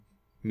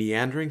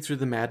Meandering Through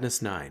the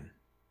Madness 9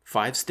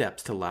 5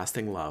 Steps to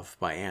Lasting Love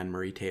by Anne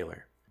Marie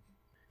Taylor.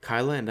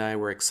 Kyla and I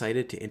were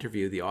excited to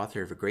interview the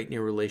author of a great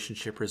new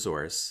relationship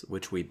resource,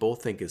 which we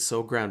both think is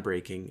so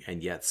groundbreaking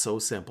and yet so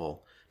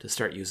simple to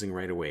start using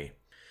right away.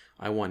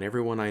 I want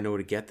everyone I know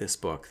to get this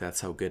book.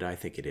 That's how good I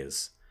think it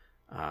is.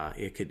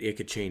 It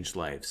could change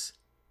lives.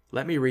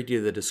 Let me read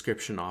you the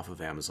description off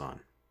of Amazon.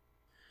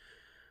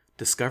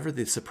 Discover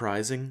the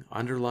surprising,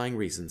 underlying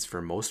reasons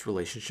for most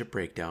relationship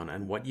breakdown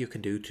and what you can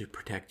do to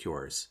protect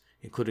yours,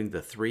 including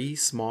the 3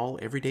 small,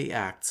 everyday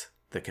acts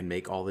that can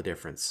make all the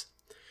difference.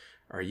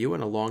 Are you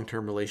in a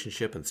long-term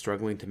relationship and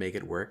struggling to make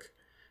it work?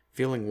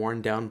 Feeling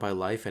worn down by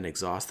life and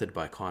exhausted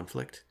by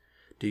conflict?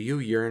 Do you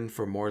yearn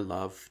for more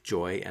love,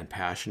 joy, and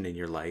passion in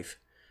your life?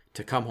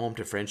 To come home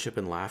to friendship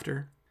and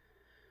laughter?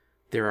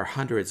 There are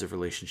hundreds of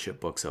relationship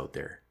books out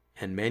there,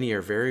 and many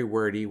are very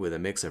wordy with a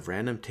mix of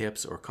random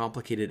tips or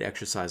complicated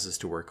exercises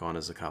to work on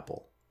as a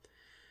couple.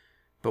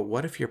 But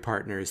what if your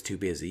partner is too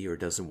busy or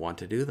doesn't want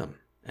to do them?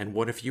 And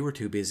what if you are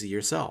too busy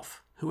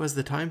yourself? Who has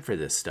the time for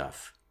this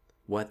stuff?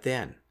 What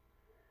then?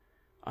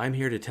 I'm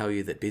here to tell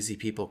you that busy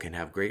people can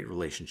have great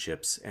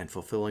relationships and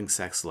fulfilling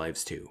sex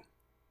lives too.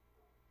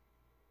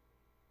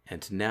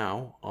 And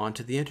now, on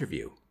to the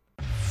interview.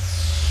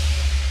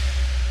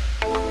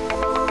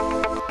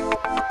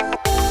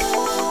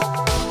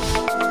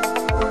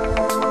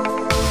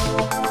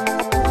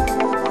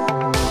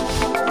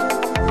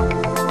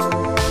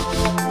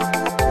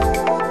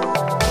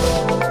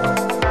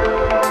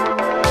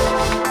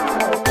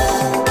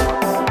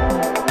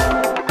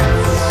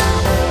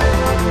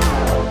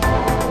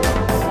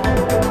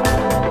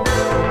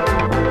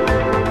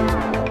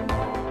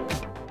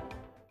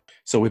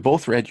 So we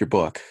both read your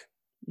book.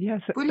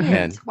 Yes.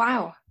 Brilliant.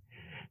 Wow.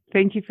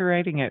 Thank you for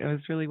writing it. It was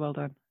really well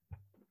done.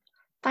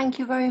 Thank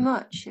you very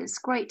much. It's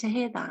great to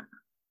hear that.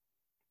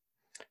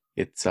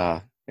 It's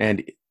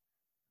and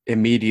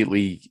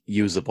immediately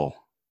usable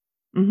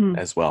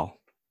as well.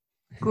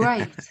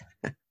 Great.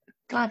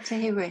 Glad to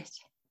hear it.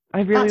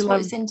 I really That's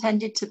what it's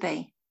intended to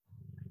be.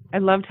 I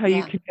loved how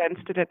you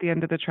condensed it at the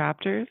end of the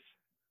chapters,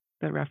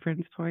 the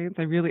reference points.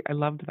 I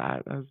loved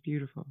that. That was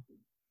beautiful.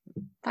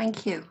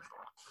 Thank you.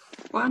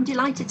 Well, I'm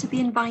delighted to be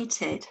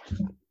invited.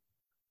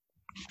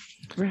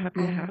 We're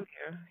happy to have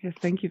you. Yes,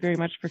 thank you very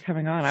much for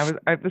coming on. I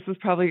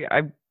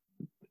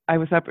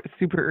was up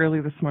super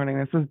early this morning.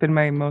 This has been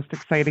my most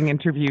exciting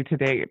interview to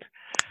date.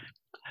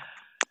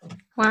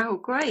 Wow,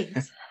 great.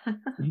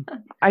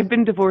 I've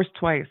been divorced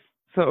twice,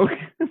 so.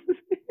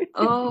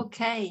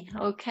 Okay.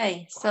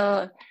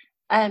 So,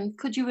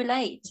 could you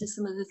relate to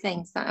some of the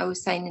things that I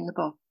was saying in the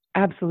book?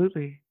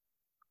 Absolutely.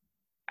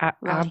 Right.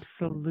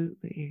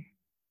 Absolutely.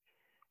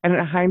 And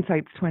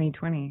hindsight's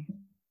 2020.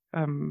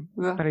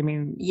 But I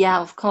mean, yeah,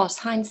 of course,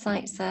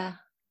 hindsight's a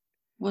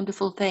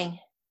wonderful thing.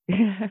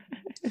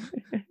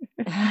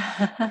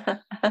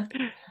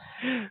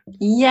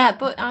 Yeah,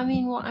 but I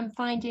mean, what I'm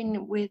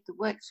finding with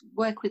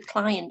work with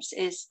clients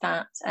is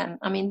that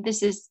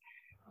this is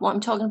what I'm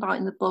talking about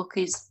in the book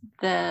is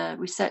the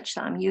research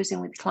that I'm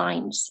using with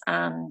clients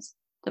and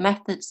the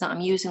methods that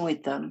I'm using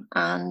with them,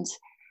 and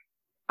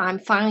I'm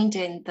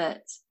finding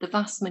that the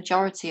vast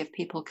majority of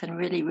people can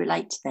really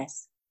relate to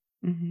this.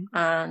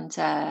 And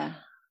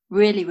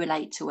really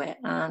relate to it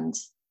and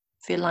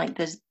feel like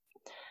there's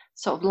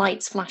sort of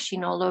lights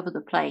flashing all over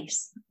the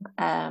place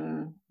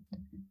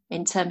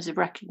in terms of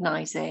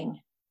recognizing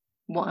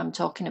what I'm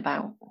talking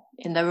about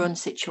in their own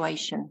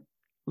situation.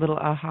 Little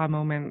aha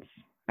moments.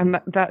 And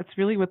that's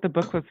really what the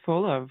book was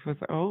full of, was,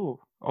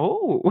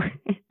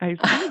 I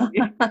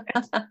see.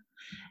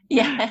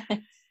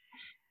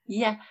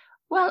 Yeah.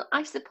 Well,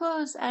 I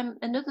suppose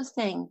another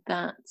thing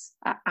that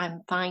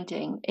I'm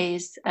finding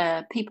is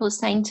people are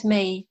saying to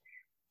me,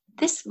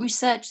 this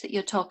research that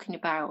you're talking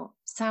about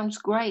sounds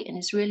great and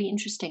is really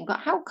interesting, but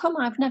how come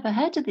I've never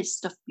heard of this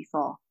stuff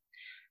before?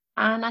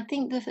 And I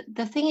think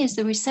the thing is,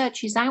 the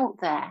research is out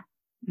there,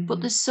 but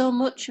there's so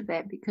much of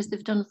it because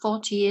they've done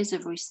 40 years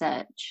of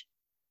research.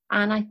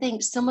 And I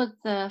think some of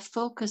the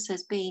focus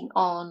has been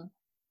on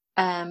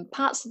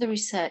parts of the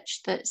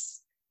research that's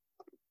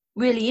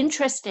really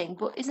interesting,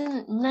 but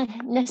isn't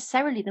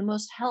necessarily the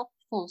most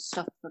helpful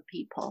stuff for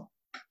people.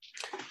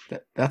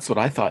 That's what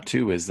I thought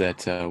too, is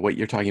that what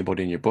you're talking about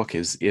in your book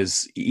is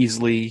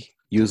easily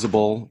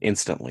usable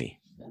instantly.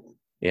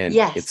 And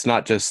yes. it's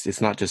not just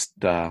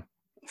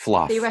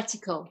fluff.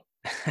 Theoretical.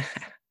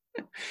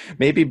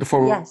 Maybe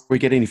before we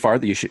get any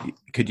farther,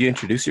 could you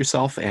introduce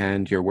yourself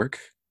and your work?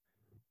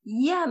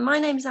 Yeah, my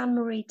name's Anne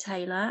Marie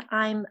Taylor.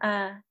 I'm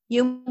a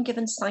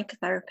Jung-given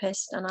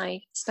psychotherapist and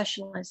I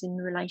specialize in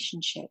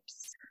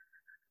relationships.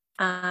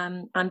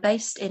 I'm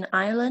based in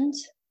Ireland,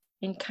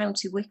 in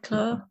County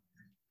Wicklow,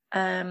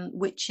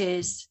 which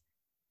is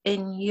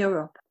in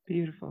Europe.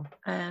 Beautiful.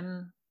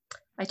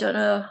 I don't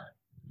know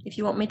if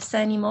you want me to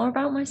say any more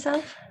about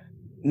myself.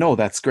 No,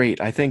 that's great.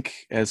 I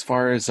think as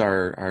far as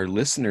our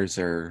listeners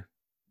are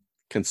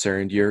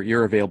concerned,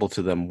 you're available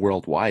to them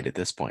worldwide at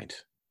this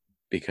point,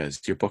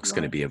 because your book's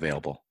going to be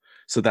available.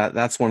 So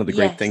that's one of the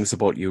great things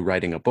about you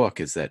writing a book,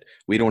 is that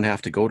we don't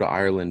have to go to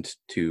Ireland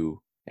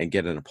to and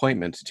get an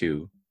appointment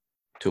to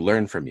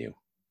learn from you,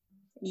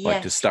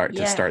 like to Yes, start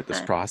yeah.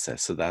 this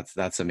process. So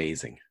that's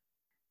amazing.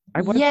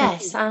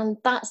 Yes, and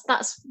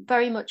that's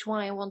very much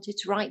why I wanted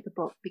to write the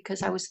book,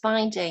 because I was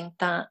finding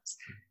that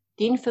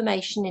the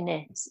information in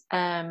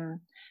it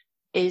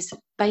is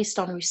based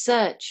on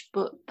research,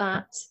 but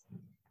that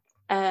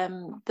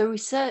the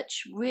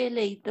research,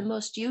 really, the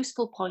most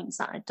useful points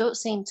that don't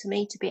seem to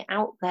me to be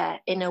out there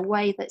in a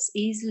way that's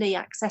easily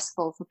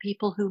accessible for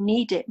people who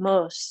need it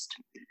most.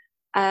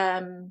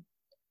 And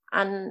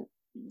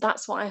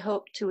that's what I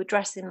hope to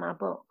address in my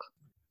book.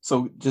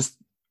 So just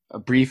a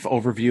brief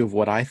overview of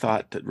what I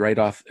thought right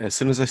off. As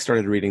soon as I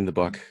started reading the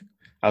book,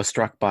 I was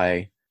struck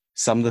by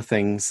some of the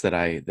things that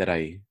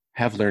I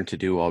have learned to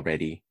do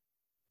already,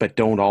 but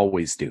don't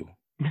always do.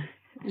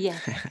 Yeah.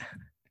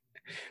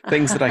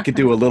 Things that I could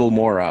do a little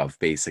more of,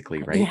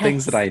 basically, right? Yes,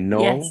 Things that I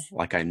know, yes.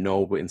 like I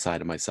know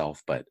inside of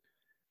myself, but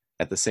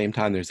at the same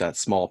time, there's that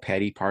small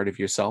petty part of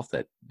yourself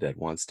that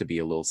wants to be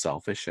a little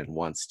selfish and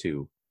wants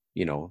to,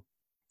 you know,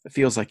 it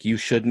feels like you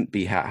shouldn't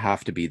be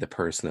have to be the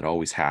person that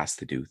always has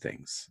to do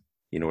things.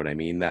 You know what I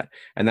mean? That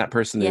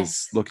person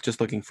Yes. is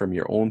just looking from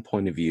your own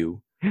point of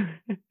view and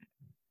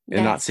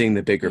Yes. not seeing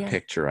the bigger Yes.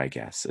 picture, I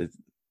guess.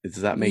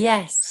 Does that make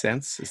Yes.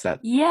 sense? Is that?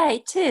 Yeah,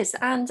 it is.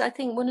 And I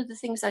think one of the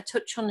things I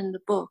touch on in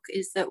the book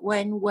is that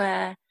when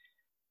we're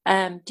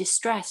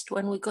distressed,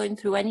 when we're going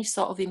through any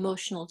sort of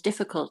emotional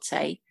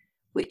difficulty,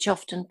 which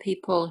often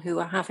people who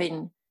are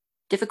having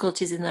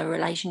difficulties in their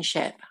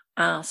relationship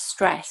are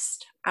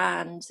stressed,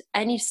 and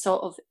any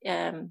sort of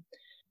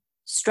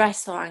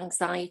stress or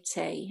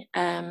anxiety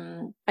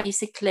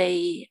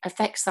basically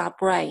affects our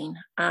brain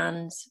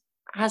and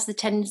has the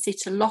tendency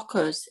to lock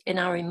us in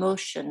our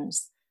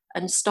emotions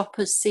and stop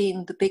us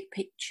seeing the big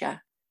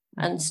picture,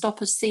 and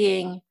stop us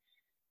being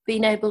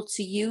able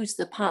to use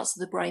the parts of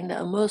the brain that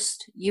are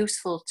most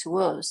useful to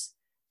us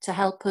to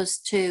help us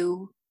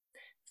to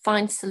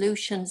find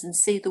solutions and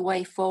see the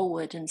way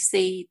forward and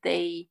see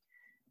the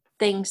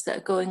things that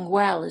are going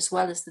well as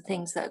the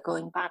things that are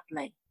going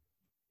badly.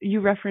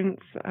 You reference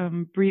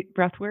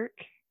breath work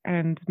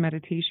and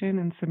meditation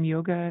and some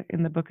yoga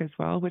in the book as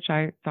well, which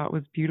I thought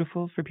was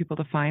beautiful for people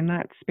to find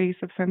that space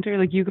of center.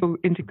 Like, you go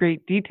into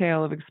great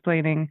detail of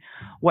explaining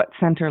what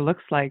center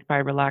looks like by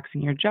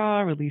relaxing your jaw,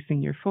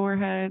 releasing your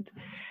forehead.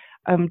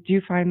 Do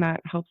you find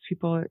that helps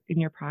people in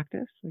your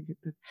practice?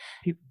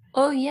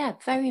 Oh yeah,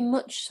 very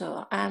much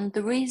so. And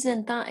the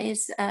reason that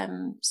is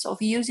sort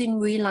of using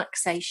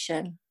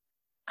relaxation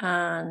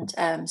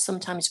and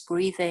sometimes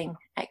breathing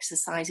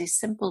exercises,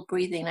 simple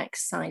breathing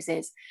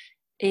exercises,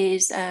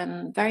 is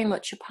very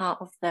much a part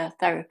of the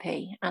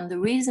therapy. And the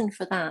reason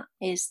for that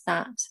is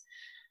that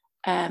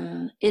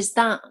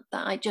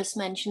I just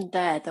mentioned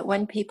there, that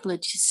when people are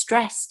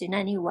distressed in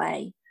any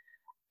way,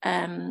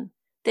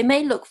 they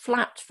may look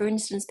flat. For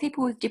instance,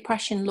 people with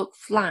depression look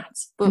flat,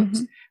 but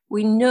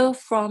we know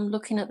from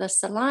looking at their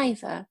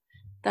saliva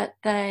that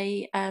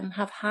they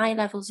have high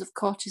levels of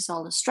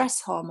cortisol, a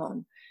stress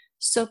hormone.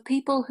 So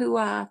people who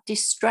are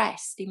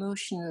distressed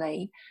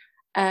emotionally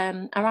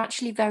are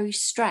actually very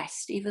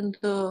stressed, even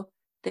though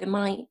they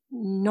might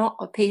not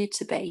appear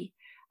to be.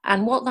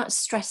 And what that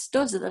stress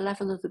does at the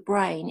level of the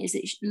brain is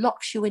it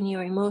locks you in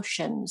your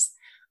emotions,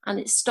 and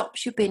it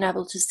stops you being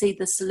able to see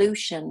the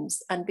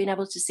solutions and being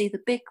able to see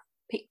the big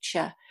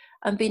picture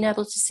and being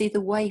able to see the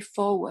way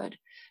forward.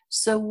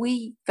 So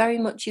we very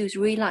much use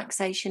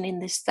relaxation in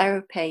this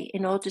therapy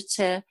in order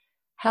to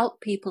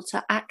help people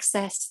to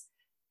access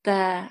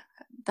the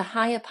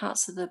higher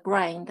parts of the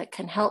brain that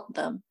can help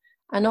them,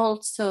 and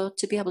also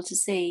to be able to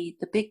see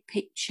the big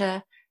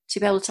picture, to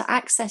be able to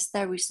access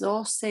their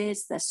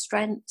resources, their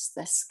strengths,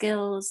 their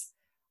skills,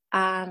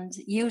 and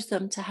use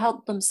them to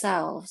help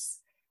themselves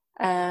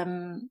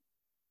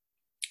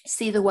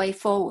see the way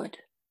forward.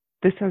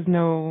 This has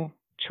no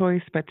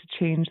choice but to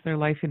change their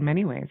life in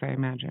many ways, I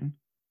imagine.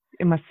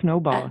 It must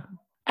snowball.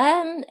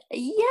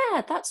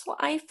 Yeah, that's what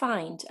I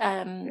find.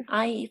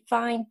 I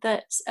find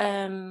that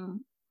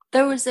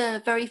there was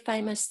a very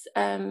famous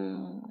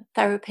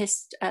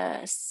therapist,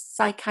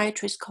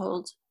 psychiatrist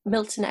called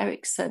Milton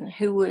Erickson,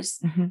 who was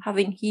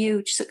having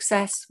huge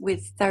success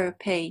with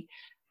therapy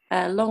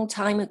a long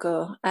time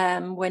ago,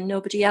 when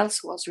nobody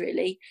else was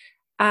really.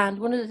 And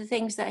one of the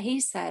things that he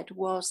said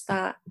was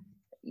that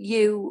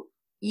you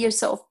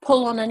sort of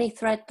pull on any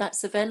thread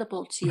that's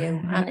available to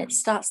you, and it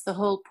starts the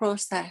whole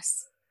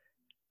process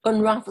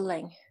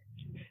unraveling.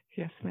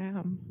 Yes,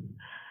 ma'am.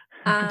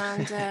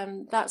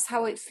 And that's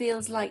how it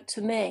feels like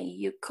to me.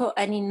 You cut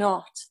any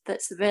knot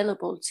that's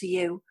available to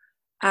you,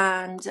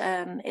 and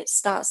it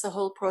starts the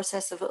whole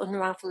process of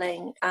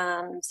unraveling.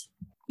 And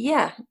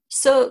yeah,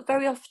 so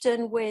very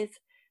often with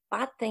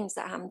bad things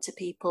that happen to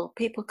people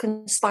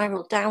can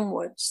spiral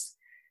downwards.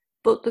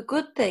 But the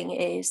good thing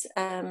is,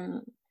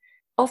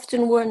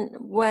 often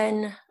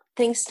when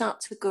things start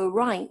to go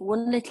right,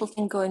 one little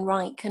thing going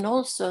right can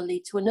also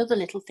lead to another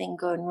little thing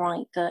going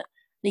right that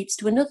leads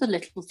to another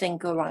little thing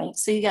go right.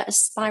 So you get a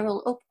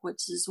spiral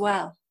upwards as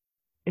well.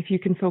 If you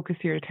can focus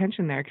your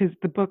attention there, because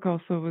the book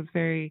also was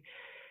very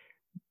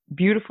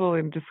beautiful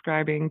in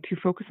describing, to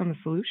focus on the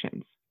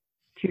solutions.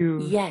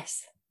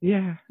 Yes.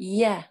 Yeah.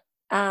 Yeah.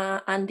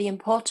 And the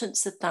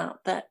importance of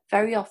that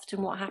very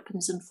often what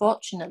happens,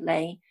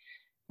 unfortunately,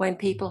 when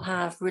people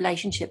have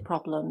relationship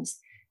problems,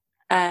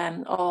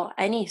 or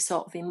any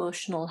sort of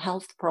emotional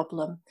health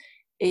problem,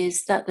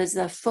 is that there's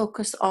a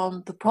focus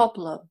on the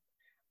problem.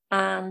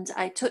 And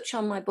I touch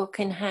on my book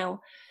in how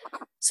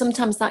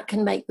sometimes that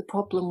can make the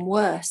problem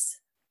worse.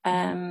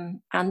 And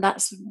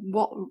that's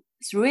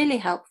what's really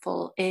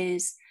helpful,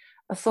 is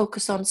a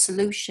focus on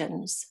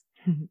solutions.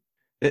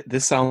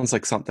 This sounds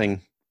like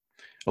something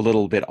a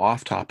little bit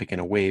off topic in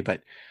a way,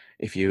 but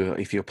if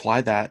you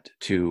apply that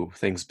to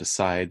things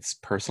besides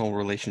personal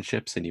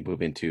relationships and you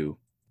move into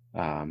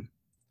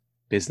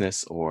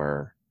business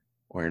or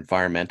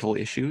environmental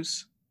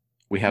issues,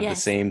 we have the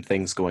same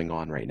things going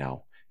on right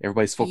now.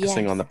 Everybody's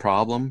focusing on the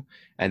problem,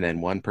 and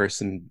then one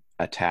person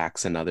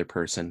attacks another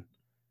person,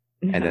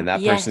 and then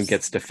that person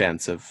gets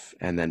defensive,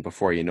 and then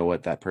before you know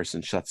it, that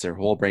person shuts their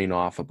whole brain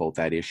off about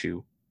that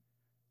issue.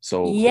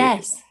 So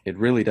it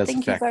really does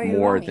affect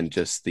more than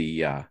just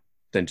the at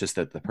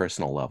the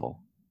personal level.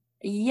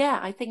 Yeah,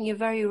 I think you're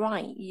very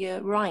right.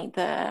 You're right.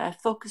 The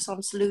focus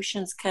on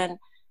solutions can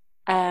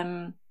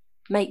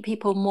make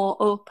people more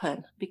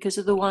open, because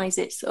otherwise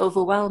it's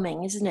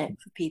overwhelming, isn't it,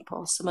 for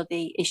people, some of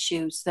the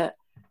issues that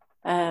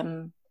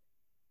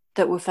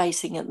we're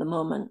facing at the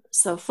moment.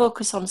 So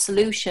focus on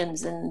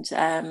solutions,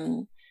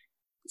 and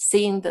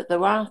seeing that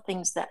there are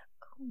things that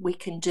we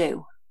can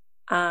do,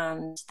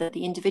 and that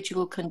the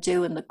individual can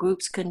do and the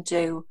groups can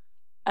do,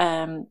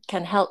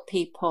 can help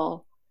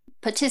people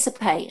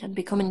participate and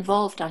become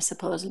involved, I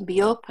suppose, and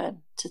be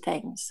open to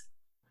things.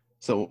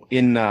 So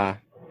in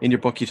your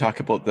book, you talk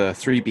about the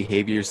 3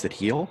 behaviors that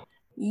heal.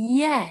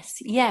 Yes,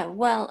 yeah.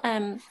 Well,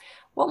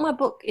 what my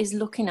book is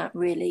looking at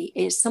really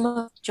is some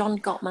of John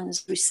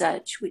Gottman's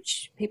research,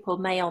 which people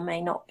may or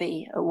may not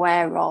be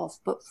aware of,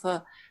 but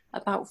for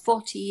about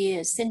 40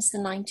 years, since the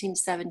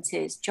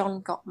 1970s,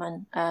 John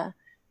Gottman, an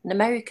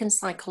American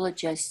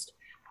psychologist,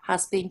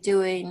 has been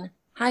doing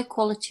high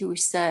quality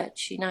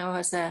research. He now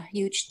has a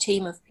huge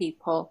team of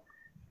people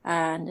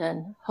and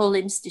a whole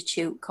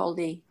institute called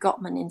the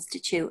Gottman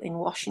Institute in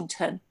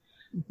Washington.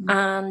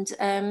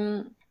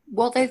 And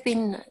what they've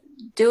been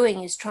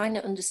doing is trying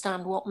to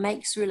understand what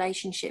makes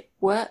relationships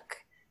work,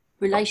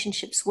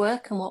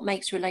 and what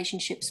makes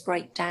relationships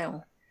break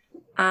down.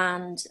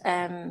 And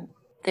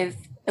they've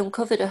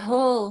uncovered a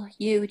whole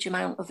huge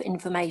amount of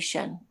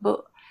information.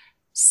 But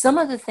some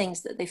of the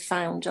things that they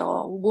found,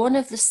 or one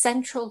of the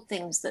central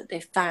things that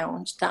they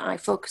found that I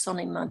focus on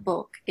in my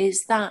book,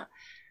 is that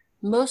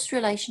most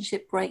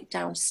relationship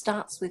breakdown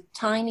starts with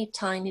tiny,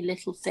 tiny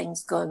little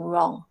things going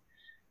wrong.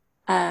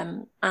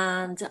 And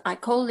I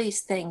call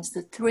these things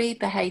the 3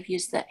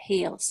 behaviors that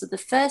heal. So the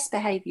first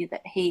behavior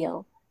that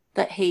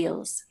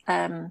heals,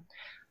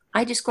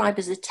 I describe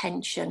as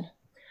attention,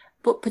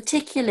 but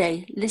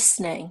particularly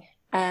listening,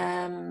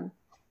 and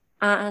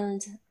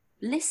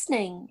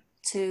listening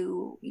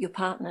to your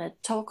partner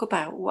talk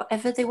about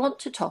whatever they want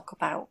to talk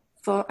about,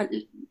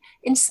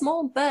 in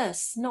small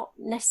bursts, not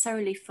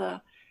necessarily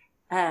for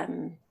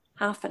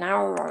half an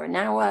hour or an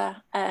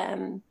hour,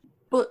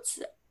 but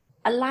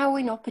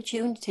allowing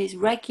opportunities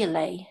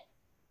regularly,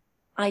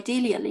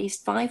 ideally at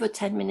least 5 or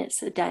 10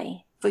 minutes a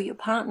day, for your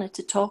partner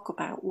to talk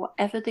about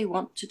whatever they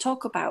want to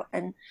talk about,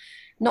 and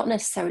not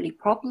necessarily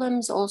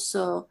problems,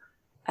 also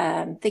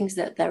things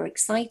that they're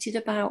excited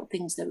about,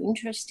 things they're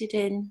interested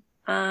in.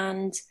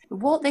 And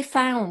what they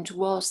found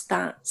was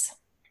that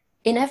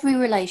in every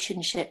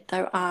relationship,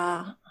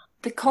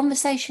 the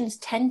conversations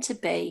tend to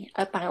be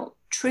about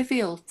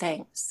trivial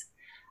things,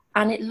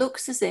 and it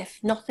looks as if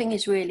nothing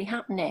is really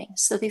happening.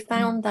 So they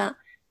found that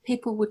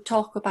people would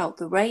talk about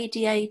the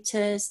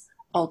radiators,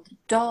 or the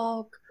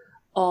dog,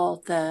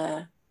 or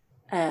the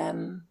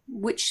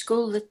which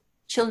school the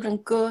children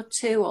go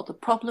to, or the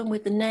problem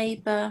with the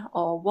neighbour,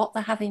 or what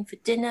they're having for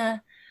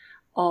dinner,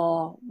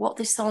 or what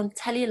they saw on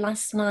telly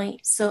last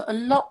night. So a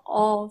lot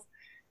of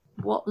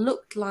what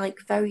looked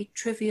like very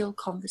trivial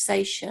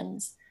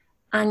conversations,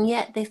 and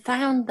yet they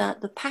found that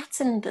the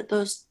pattern that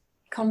those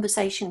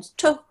conversations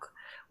took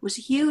was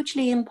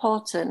hugely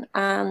important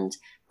and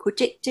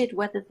predicted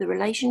whether the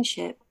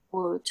relationship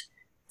would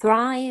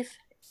thrive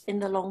in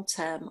the long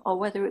term or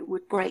whether it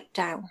would break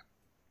down.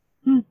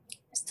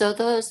 So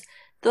those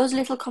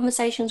little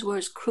conversations were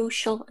as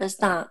crucial as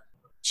that.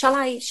 Shall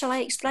I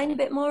explain a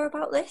bit more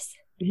about this?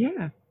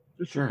 Yeah,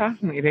 this is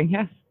fascinating.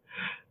 Yes.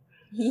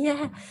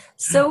 Yeah.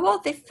 So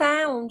what they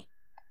found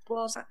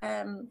was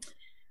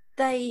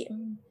they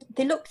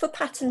looked for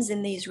patterns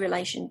in these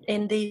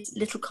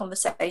little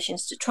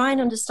conversations to try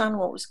and understand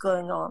what was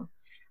going on.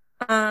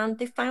 And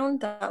they found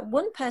that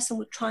one person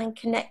would try and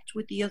connect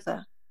with the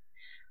other,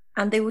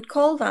 and they would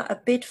call that a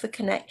bid for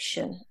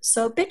connection.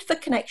 So a bid for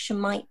connection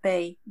might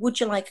be, would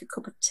you like a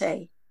cup of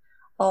tea?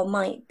 Or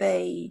might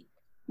be,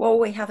 what are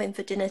we having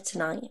for dinner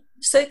tonight?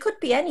 So it could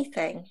be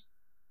anything.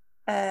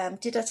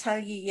 Did I tell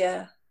you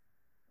your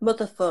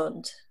mother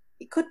phoned?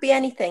 It could be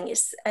anything.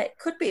 It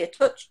could be a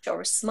touch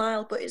or a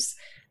smile, but it's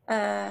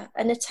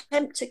an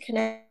attempt to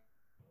connect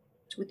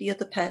with the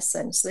other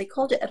person. So they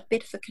called it a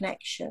bid for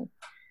connection.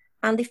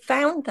 And they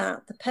found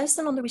that the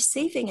person on the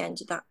receiving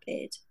end of that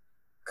bid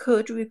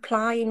could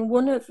respond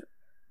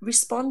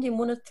in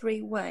one of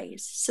three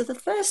ways. So the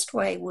first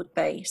way would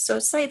be, so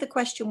say the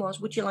question was,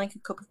 would you like a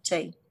cup of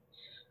tea?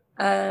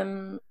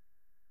 The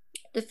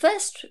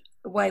first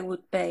way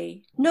would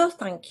be, no,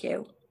 thank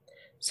you.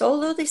 So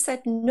although they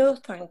said no,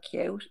 thank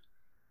you,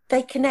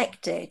 they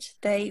connected,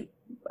 they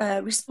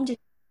responded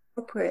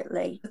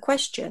appropriately to the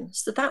question.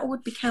 So that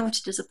would be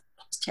counted as a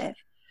positive.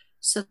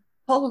 So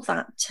call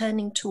that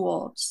turning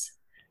towards.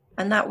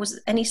 And that was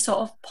any sort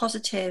of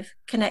positive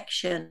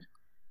connection,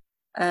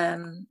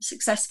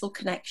 successful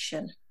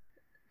connection.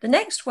 The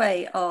next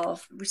way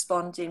of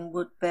responding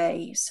would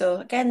be,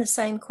 so again, the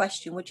same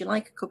question, would you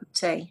like a cup of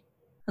tea?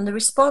 And the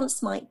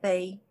response might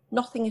be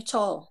nothing at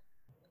all.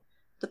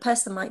 The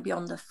person might be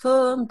on the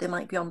phone, they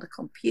might be on the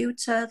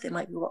computer, they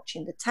might be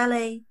watching the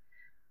telly.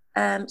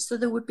 So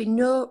there would be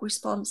no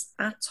response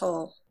at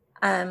all.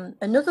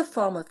 Another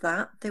form of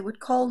that, they would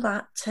call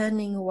that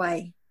turning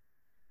away.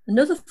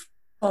 Another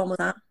form of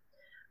that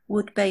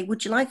would be,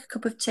 would you like a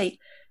cup of tea?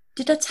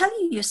 Did I tell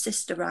you your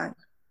sister rang?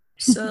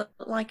 So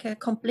like a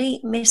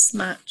complete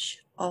mismatch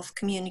of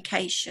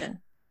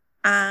communication.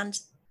 And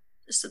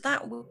so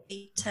that would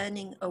be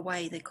turning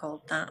away, they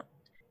called that.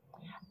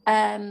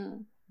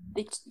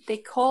 They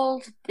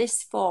called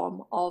this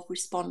form of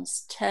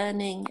response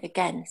turning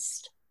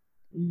against.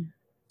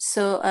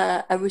 So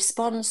a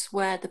response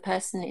where the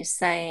person is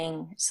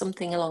saying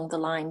something along the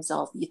lines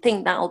of, you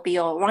think that'll be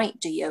all right,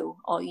 do you?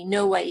 Or you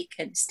know where you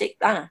can stick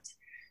that.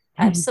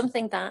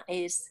 Something that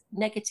is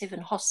negative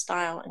and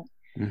hostile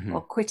and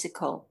or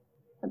critical.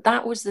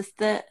 That was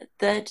the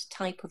third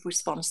type of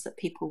response that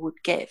people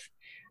would give.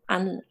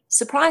 And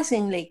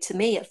surprisingly to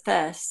me at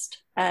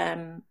first,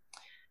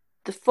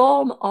 the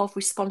form of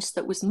response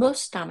that was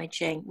most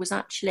damaging was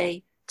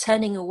actually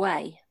turning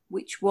away,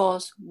 which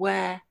was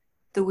where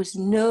there was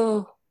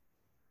no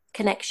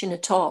connection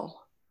at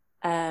all,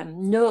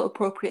 no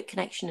appropriate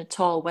connection at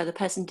all, where the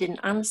person didn't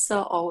answer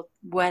or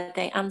where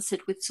they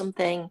answered with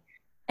something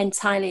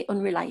entirely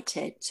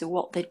unrelated to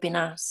what they'd been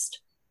asked.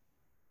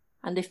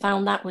 And they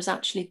found that was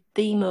actually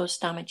the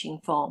most damaging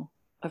form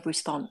of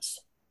response.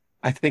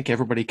 I think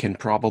everybody can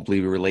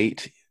probably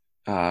relate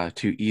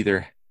to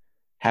either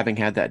having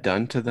had that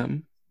done to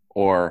them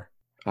or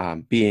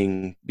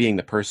being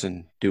the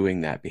person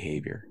doing that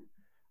behavior.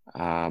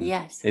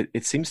 Yes.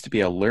 It seems to be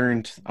a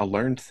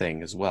learned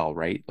thing as well,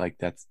 right? Like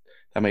that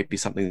might be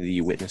something that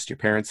you witnessed your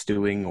parents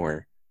doing,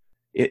 or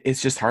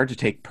it's just hard to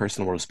take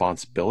personal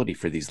responsibility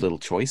for these little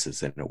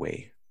choices in a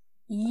way.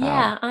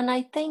 Yeah, and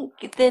I think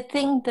the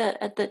thing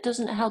that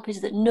doesn't help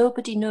is that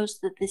nobody knows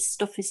that this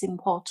stuff is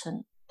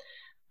important.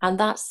 And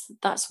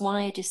that's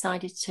why I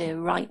decided to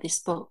write this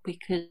book,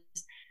 because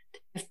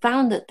I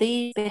found that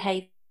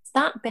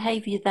that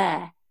behavior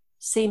there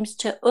seems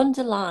to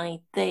underlie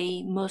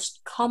the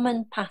most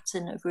common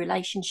pattern of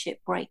relationship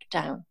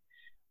breakdown,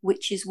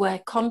 which is where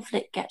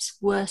conflict gets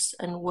worse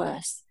and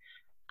worse.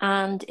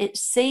 And it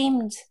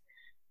seems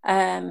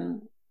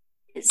that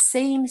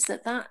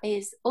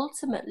is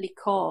ultimately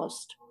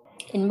caused,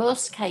 in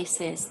most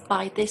cases,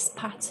 by this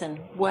pattern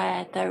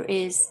where there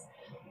is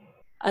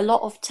a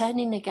lot of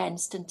turning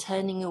against and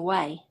turning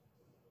away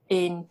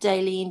in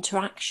daily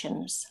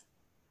interactions.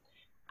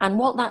 And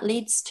what that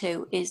leads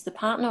to is the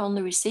partner on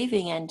the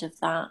receiving end of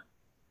that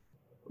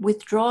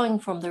withdrawing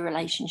from the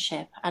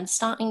relationship and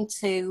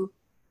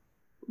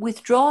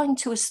withdrawing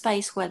to a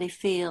space where they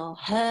feel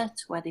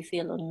hurt, where they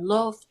feel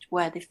unloved,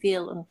 where they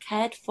feel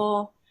uncared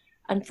for.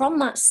 And from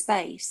that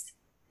space,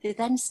 they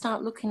then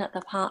start looking at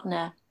the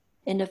partner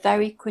in a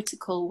very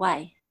critical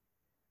way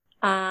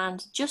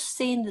and just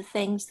seeing the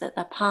things that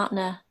their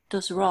partner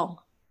does wrong,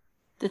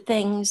 the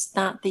things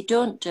that they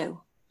don't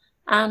do.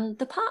 And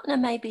the partner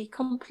may be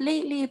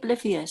completely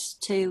oblivious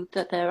to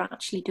that they're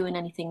actually doing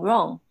anything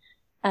wrong.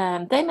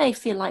 They may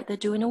feel like they're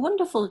doing a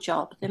wonderful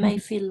job. They may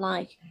feel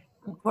like,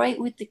 I'm great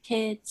with the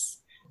kids,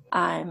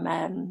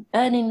 I'm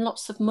earning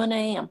lots of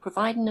money, I'm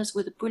providing us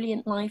with a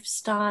brilliant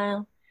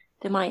lifestyle.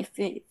 They might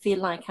feel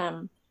like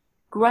I'm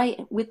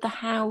great with the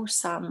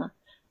house, I'm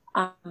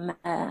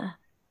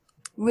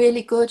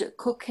really good at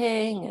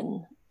cooking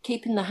and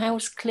keeping the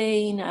house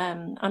clean.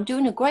 I'm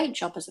doing a great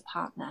job as a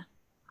partner.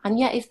 And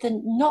yet if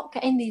they're not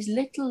getting these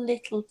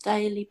little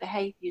daily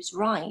behaviors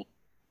right,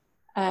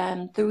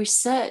 the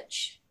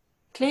research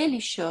clearly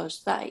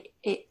shows that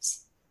it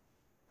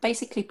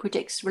basically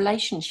predicts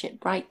relationship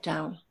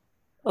breakdown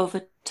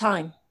over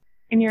time.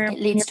 It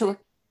leads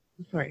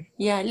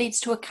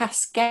to a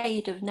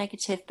cascade of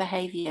negative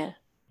behavior.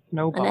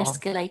 Snowball. And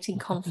escalating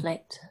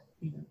conflict.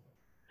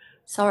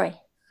 Sorry.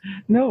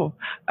 No,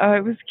 I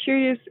was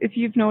curious if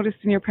you've noticed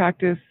in your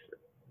practice,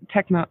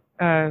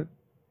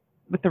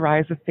 with the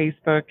rise of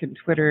Facebook and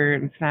Twitter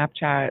and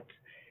Snapchat,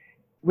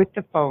 with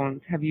the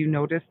phones, have you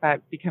noticed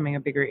that becoming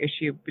a bigger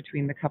issue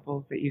between the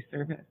couples that you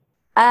service?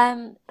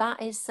 That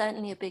is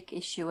certainly a big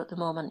issue at the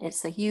moment.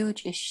 It's a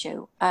huge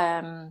issue.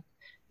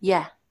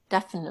 Yeah,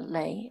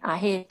 definitely. I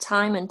hear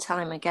time and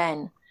time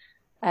again,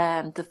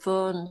 the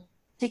phone,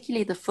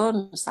 particularly the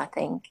phones, I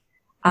think,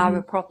 are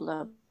a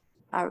problem,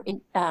 are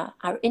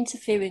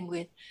interfering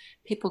with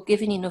people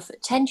giving enough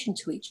attention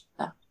to each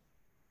other.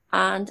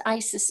 And I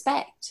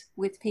suspect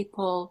with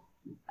people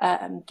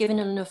giving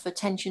enough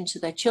attention to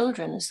their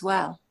children as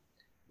well.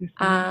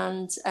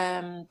 And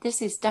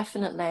this is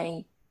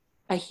definitely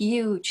a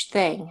huge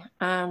thing.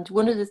 And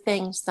one of the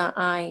things that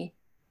I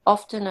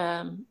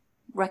often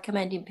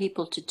recommending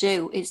people to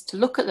do is to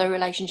look at their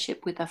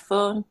relationship with their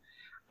phone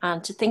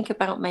and to think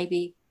about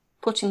maybe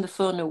putting the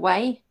phone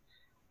away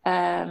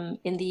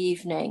in the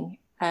evening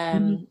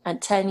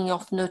and turning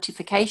off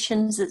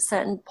notifications at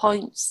certain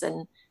points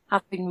and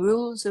having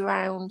rules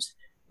around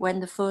when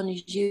the phone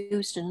is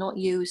used and not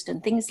used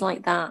and things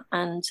like that,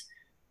 and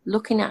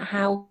looking at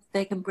how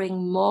they can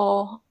bring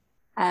more,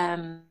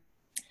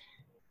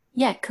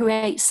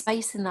 create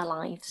space in their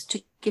lives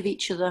to give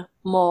each other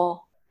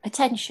more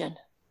attention.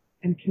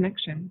 And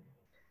connection.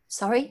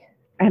 Sorry?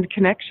 And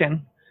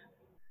connection.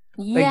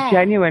 Yeah. Like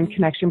genuine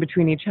connection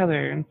between each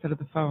other instead of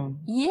the phone.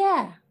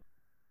 Yeah.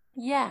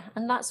 Yeah,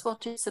 and that's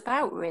what it's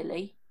about,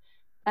 really.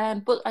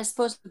 But I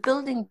suppose the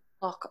building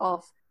block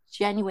of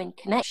genuine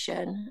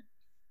connection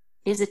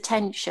is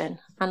attention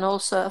and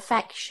also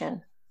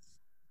affection.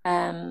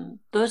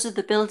 Those are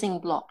the building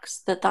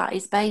blocks that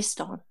is based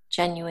on,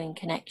 genuine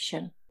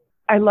connection.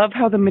 I love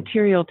how the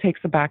material takes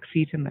a back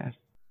seat in this.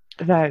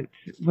 That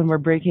when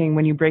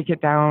you break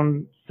it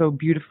down so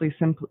beautifully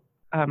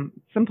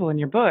simple in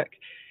your book,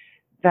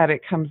 that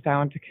it comes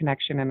down to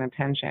connection and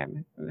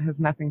attention. It has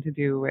nothing to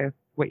do with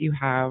what you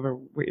have or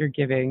what you're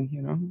giving,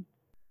 you know?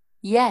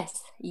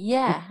 Yes,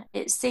 yeah.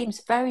 It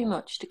seems very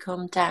much to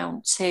come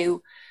down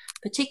to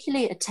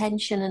particularly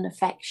attention and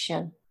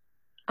affection.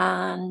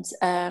 And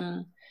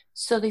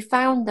so they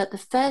found that the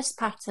first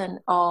pattern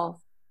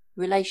of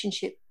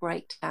relationship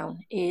breakdown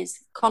is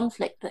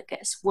conflict that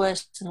gets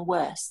worse and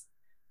worse.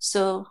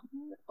 So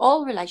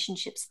all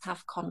relationships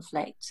have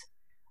conflict.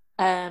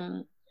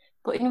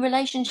 But in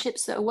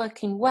relationships that are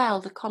working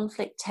well, the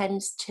conflict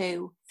tends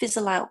to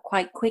fizzle out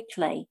quite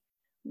quickly.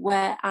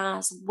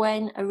 Whereas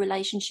when a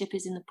relationship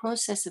is in the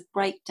process of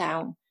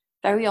breakdown,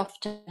 very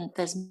often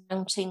there's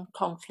mounting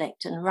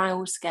conflict and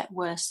rows get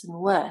worse and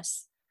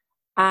worse.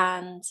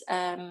 And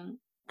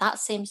that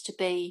seems to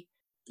be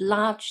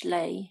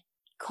largely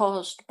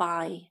caused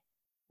by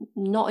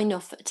not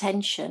enough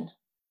attention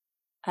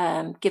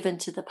given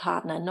to the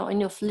partner, not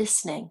enough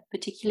listening,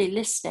 particularly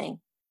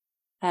listening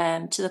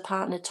to the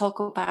partner talk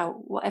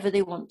about whatever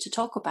they want to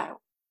talk about.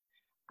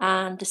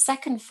 And the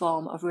second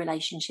form of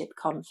relationship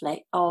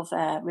conflict, of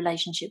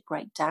relationship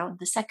breakdown,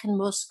 the second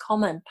most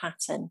common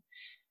pattern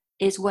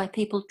is where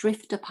people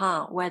drift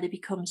apart, where they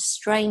become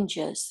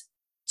strangers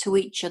to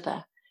each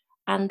other.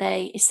 And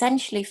they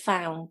essentially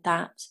found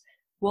that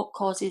what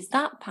causes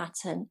that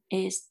pattern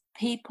is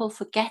people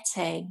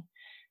forgetting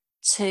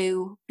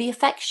to be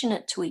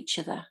affectionate to each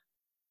other.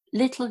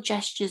 Little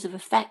gestures of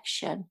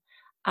affection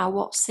are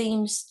what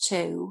seems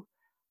to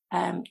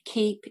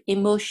keep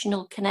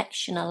emotional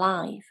connection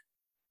alive.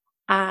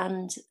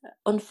 And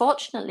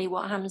unfortunately,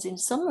 what happens in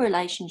some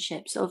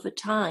relationships over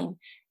time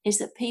is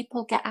that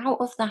people get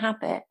out of the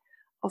habit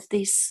of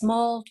these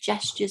small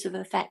gestures of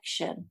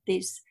affection,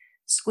 these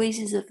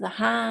squeezes of the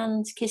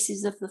hand,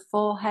 kisses of the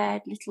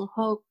forehead, little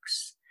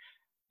hugs.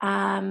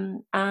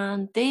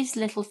 And these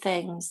little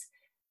things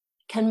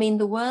can mean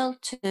the world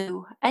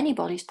to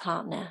anybody's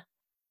partner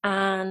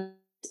and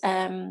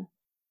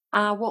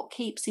are what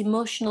keeps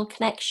emotional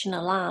connection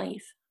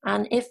alive.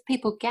 And if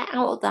people get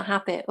out of the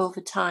habit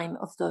over time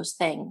of those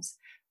things,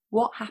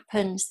 what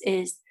happens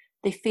is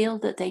they feel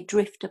that they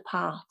drift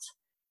apart.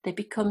 They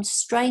become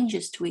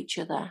strangers to each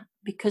other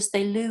because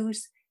they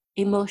lose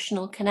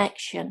emotional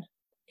connection,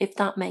 if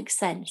that makes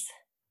sense.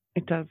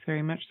 It does,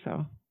 very much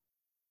so.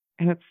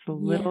 And it's the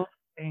little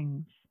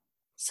things.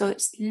 So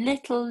it's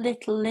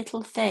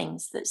little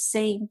things that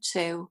seem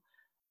to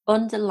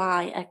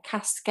underlie a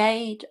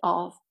cascade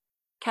of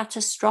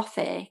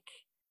catastrophic,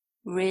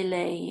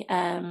 really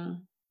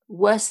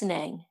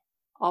worsening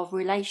of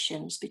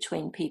relations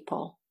between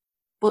people.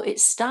 But it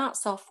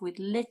starts off with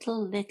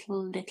little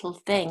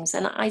things.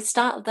 And I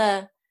start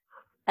the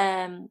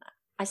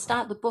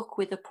book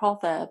with a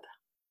proverb.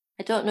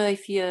 I don't know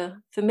if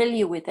you're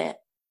familiar with it,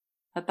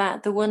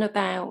 about the one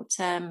about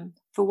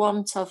for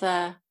want of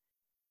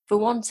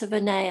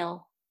a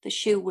nail, the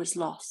shoe was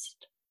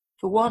lost.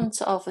 For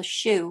want of a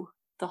shoe,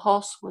 the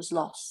horse was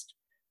lost.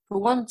 For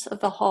want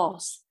of a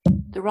horse,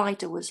 the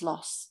rider was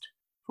lost.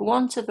 For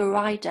want of a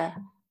rider,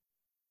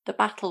 the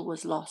battle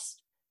was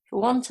lost. For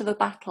want of a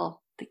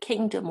battle, the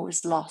kingdom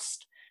was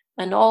lost.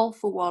 And all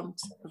for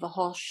want of a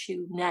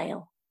horseshoe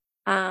nail.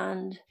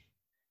 And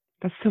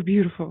that's so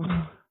beautiful.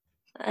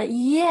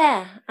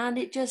 And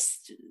it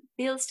just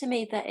feels to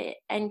me that it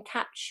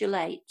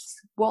encapsulates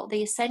what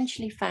they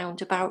essentially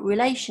found about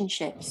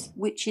relationships,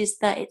 which is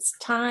that it's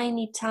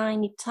tiny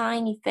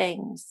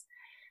things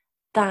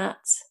that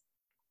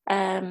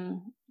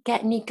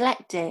get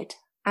neglected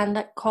and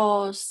that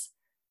cause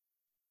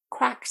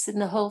cracks in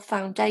the whole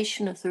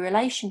foundation of the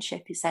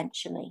relationship,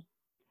 essentially.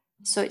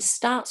 So it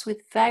starts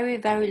with very,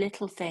 very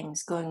little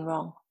things going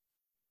wrong.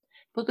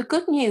 But the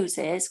good news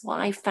is,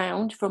 what I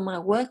found from my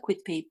work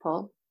with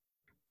people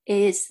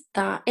is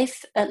that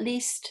if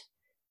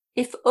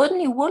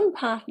only one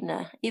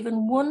partner,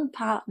 even one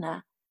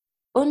partner,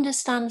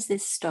 understands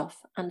this stuff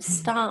and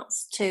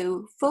starts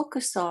to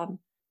focus on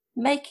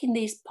making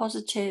these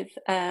positive,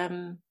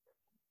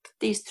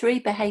 these 3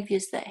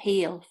 behaviors that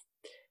heal,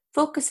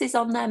 focuses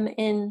on them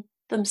in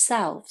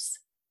themselves,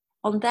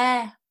 on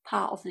their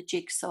part of the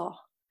jigsaw.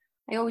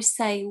 I always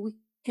say we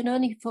can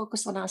only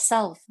focus on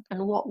ourselves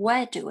and what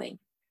we're doing.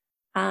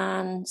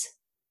 And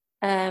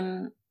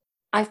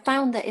I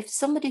found that if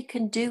somebody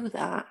can do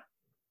that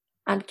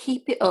and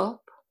keep it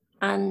up,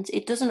 and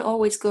it doesn't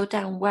always go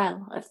down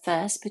well at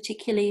first,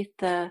 particularly if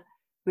the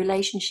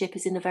relationship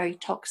is in a very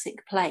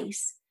toxic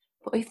place,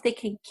 but if they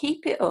can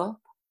keep it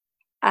up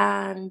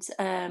and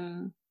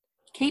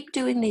keep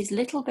doing these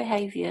little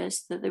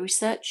behaviors that the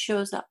research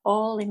shows are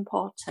all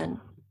important,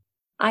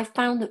 I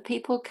found that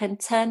people can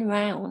turn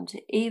around,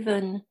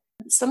 even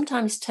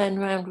sometimes turn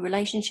around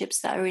relationships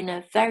that are in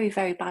a very,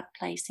 very bad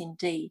place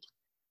indeed.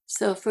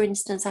 So, for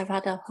instance, I've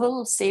had a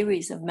whole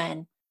series of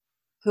men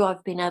who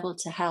I've been able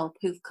to help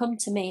who've come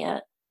to me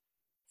at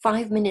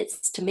 5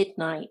 minutes to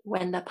midnight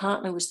when their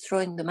partner was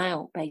throwing them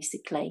out,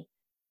 basically,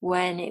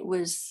 when it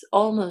was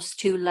almost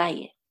too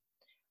late,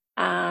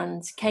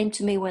 and came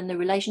to me when the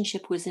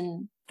relationship was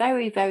in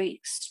very, very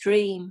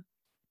extreme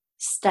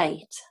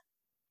state,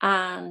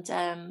 and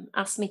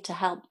asked me to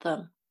help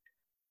them.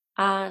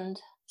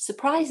 And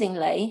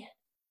surprisingly,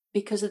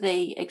 because of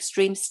the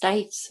extreme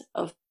state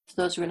of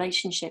those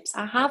relationships,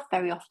 I have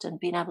very often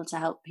been able to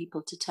help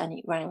people to turn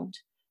it round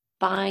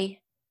by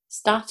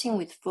starting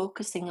with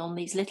focusing on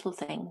these little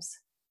things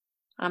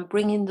and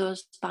bringing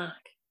those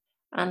back,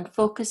 and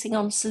focusing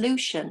on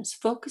solutions,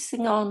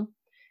 focusing on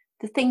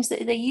the things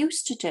that they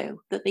used to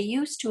do, that they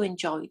used to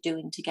enjoy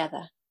doing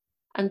together,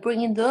 and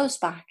bringing those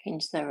back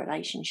into their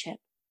relationship.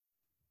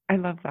 I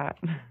love that.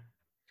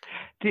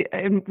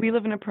 And we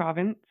live in a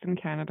province in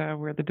Canada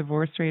where the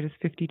divorce rate is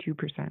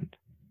 52%.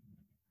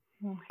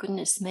 Oh,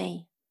 goodness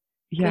me.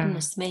 Yeah.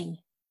 Goodness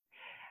me.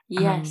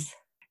 Yes.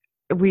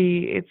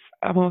 It's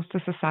almost a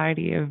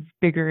society of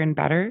bigger and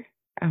better.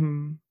 Right,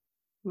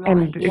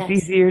 and yes.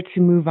 it's easier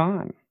to move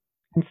on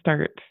and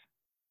start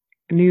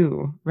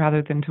new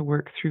rather than to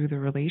work through the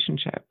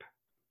relationship.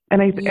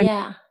 And I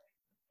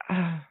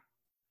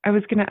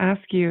was going to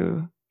ask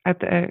you at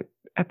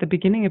the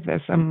beginning of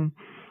this,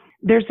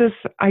 there's this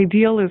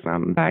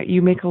idealism that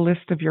you make a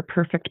list of your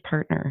perfect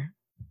partner,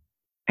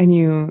 and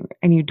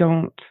you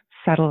don't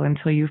settle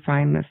until you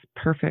find this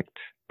perfect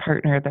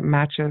partner that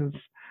matches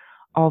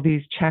all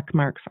these check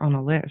marks on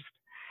a list.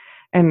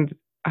 And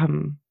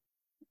I'm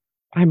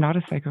not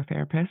a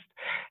psychotherapist,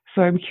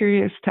 so I'm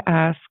curious to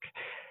ask,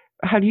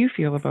 how do you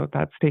feel about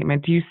that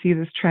statement? Do you see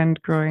this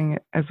trend growing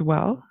as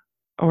well,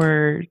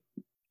 or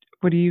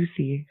what do you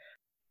see?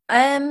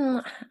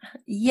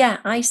 Yeah,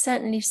 I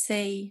certainly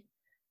see.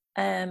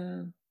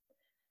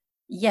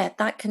 Yeah,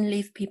 that can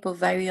leave people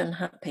very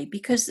unhappy,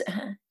 because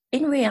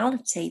in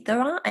reality, there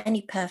aren't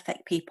any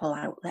perfect people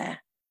out there.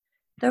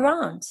 There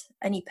aren't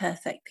any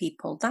perfect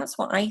people. That's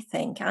what I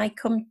think. I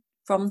come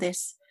from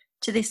this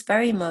to this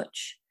very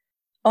much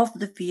of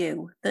the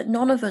view that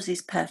none of us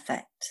is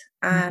perfect,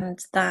 and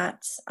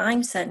that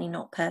I'm certainly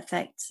not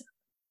perfect,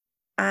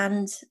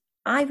 and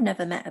I've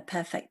never met a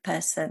perfect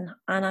person,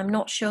 and I'm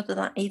not sure that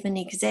that even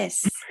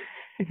exists.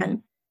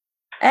 And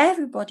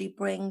everybody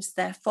brings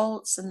their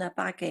faults and their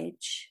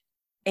baggage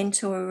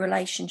into a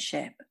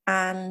relationship,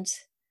 and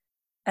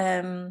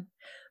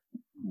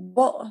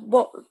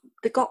what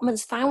the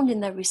Gottmans found in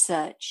their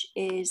research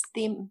is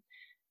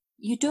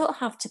you don't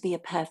have to be a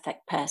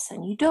perfect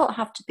person. You don't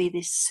have to be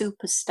this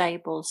super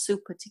stable,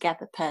 super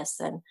together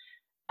person.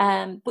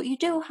 But you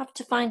do have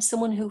to find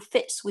someone who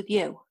fits with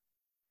you,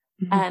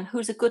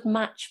 who's a good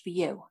match for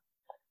you.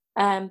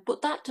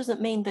 But that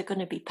doesn't mean they're going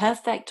to be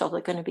perfect, or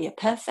they're going to be a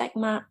perfect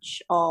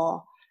match,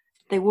 or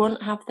they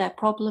won't have their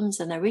problems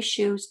and their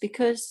issues,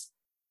 because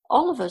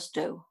all of us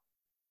do.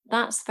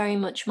 That's very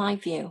much my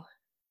view.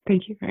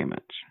 Thank you very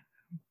much.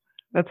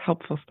 That's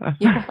helpful stuff.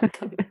 You're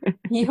welcome.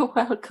 You're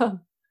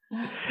welcome.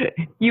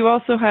 You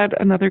also had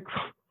another,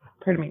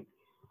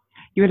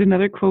 you had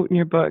another quote in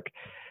your book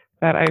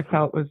that I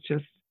felt was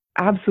just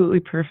absolutely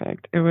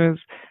perfect. It was,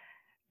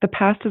 "The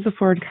past is a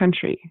foreign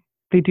country.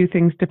 They do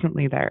things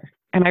differently there."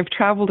 And I've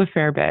traveled a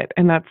fair bit,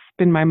 and that's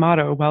been my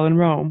motto while in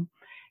Rome.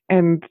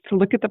 And to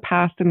look at the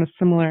past in a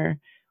similar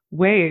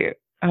way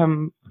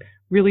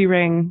really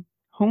rang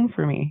home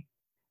for me.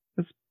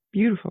 It's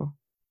beautiful.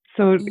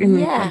 So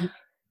in a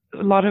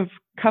lot of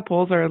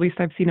couples, or at least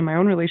I've seen in my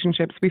own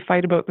relationships, we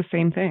fight about the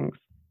same things,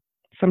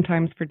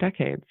 sometimes for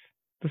decades.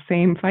 The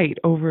same fight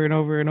over and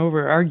over and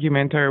over,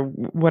 argument or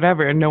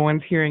whatever, and no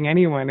one's hearing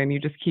anyone, and you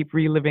just keep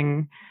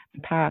reliving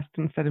the past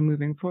instead of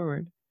moving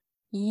forward.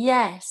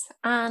 Yes.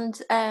 And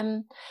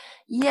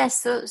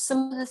so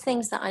some of the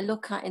things that I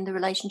look at in the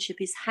relationship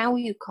is how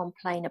you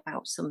complain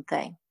about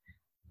something.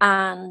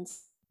 And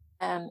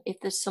if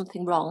there's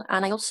something wrong.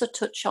 And I also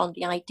touch on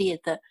the idea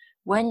that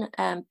when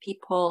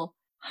people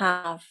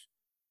have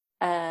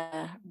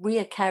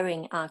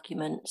reoccurring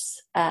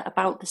arguments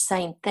about the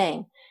same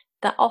thing,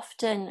 that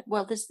often,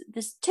 well,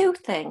 there's two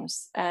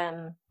things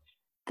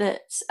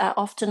that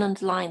often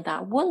underline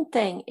that. One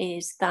thing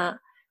is that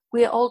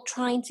we're all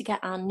trying to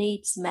get our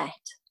needs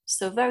met.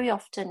 So very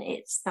often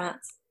it's that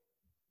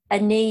a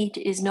need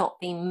is not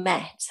being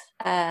met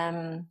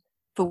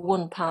for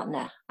one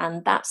partner,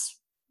 and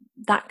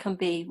that can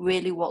be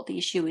really what the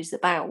issue is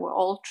about. We're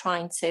all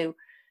trying to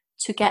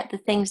get the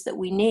things that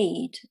we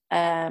need.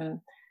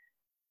 And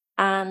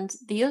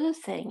the other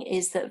thing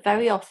is that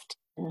very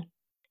often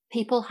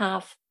people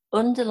have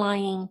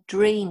underlying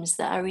dreams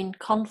that are in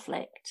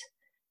conflict.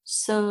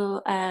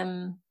 So,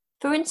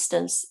 for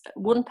instance,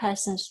 one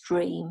person's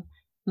dream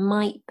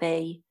might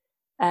be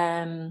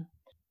to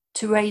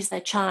raise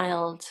their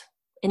child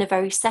in a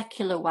very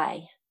secular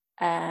way,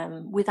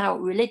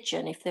 without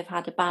religion, if they've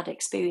had a bad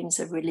experience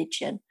of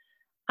religion.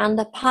 And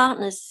the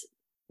partners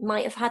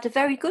might have had a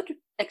very good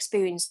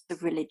experience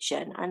of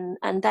religion,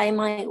 and they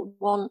might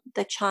want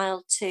the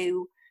child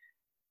to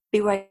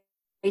be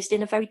raised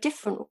in a very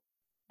different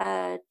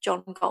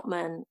John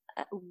Gottman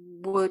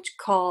would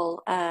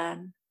call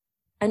an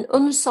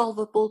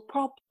unsolvable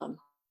problem.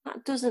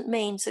 That doesn't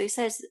mean, so he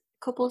says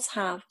couples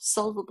have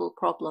solvable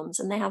problems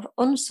and they have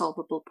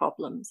unsolvable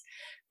problems,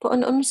 but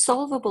an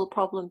unsolvable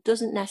problem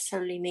doesn't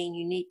necessarily mean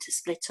you need to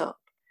split up.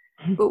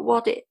 But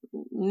what it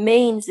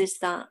means is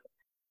that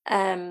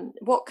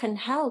what can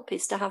help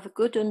is to have a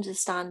good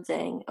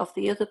understanding of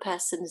the other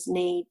person's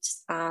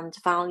needs and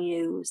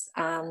values,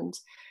 and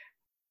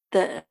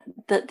that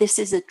this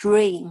is a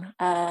dream,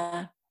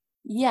 an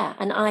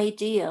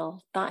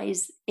ideal that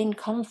is in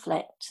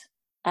conflict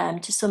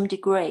to some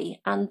degree,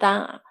 and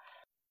that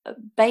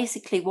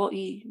basically what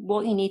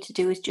you need to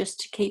do is just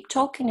to keep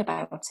talking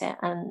about it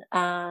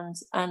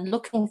and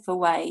looking for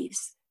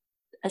ways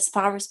as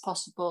far as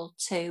possible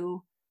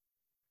to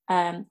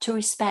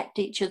respect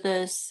each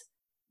other's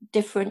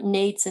different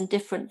needs and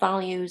different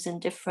values and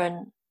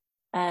different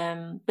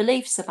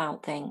beliefs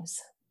about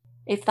things,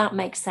 if that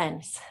makes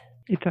sense.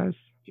 It does.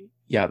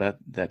 Yeah,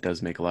 that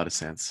does make a lot of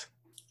sense.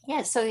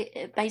 Yeah, so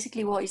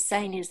basically what he's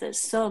saying is that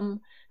some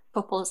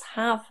couples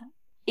have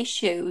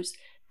issues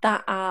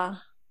that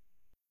are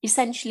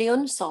essentially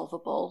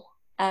unsolvable,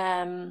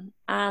 and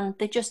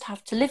they just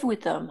have to live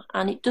with them,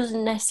 and it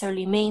doesn't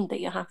necessarily mean that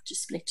you have to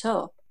split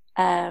up.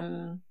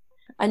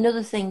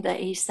 Another thing that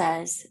he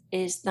says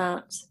is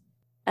that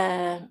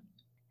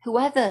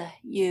whoever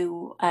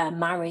you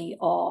marry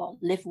or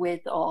live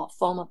with or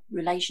form a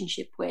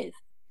relationship with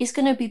is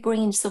going to be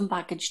bringing some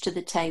baggage to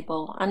the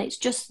table, and it's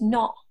just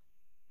not,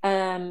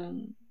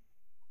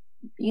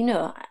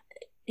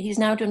 he's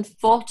now done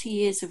 40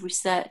 years of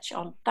research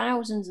on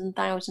thousands and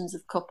thousands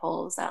of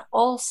couples at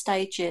all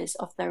stages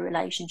of their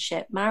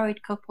relationship,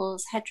 married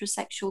couples,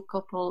 heterosexual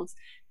couples,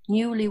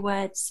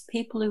 newlyweds,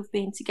 people who've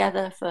been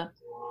together for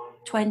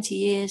 20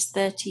 years,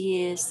 30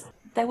 years.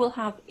 They will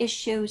have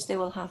issues, they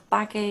will have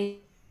baggage,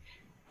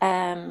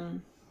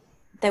 there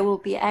will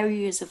be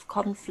areas of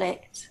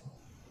conflict.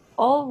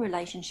 All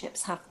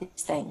relationships have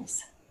these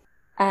things.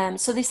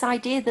 So this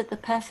idea that the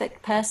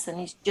perfect person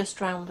is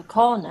just round the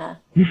corner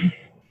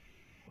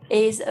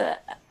is a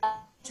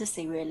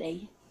fantasy,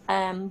 really.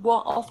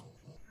 What often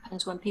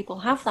happens when people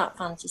have that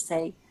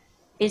fantasy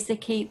is they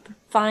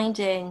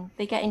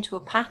get into a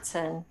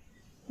pattern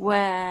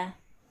where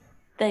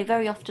they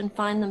very often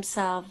find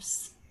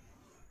themselves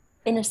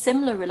in a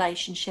similar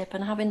relationship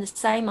and having the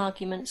same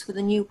arguments with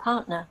a new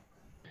partner.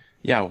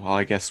 Yeah, well,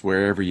 I guess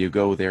wherever you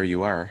go, there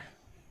you are.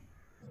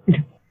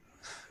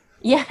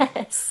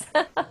 Yes,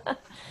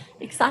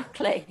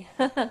 exactly.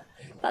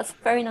 That's a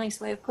very nice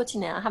way of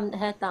putting it. I haven't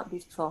heard that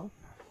before.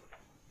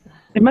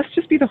 It must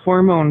just be the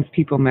hormones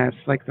people miss,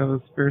 like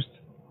those first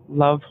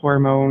love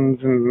hormones,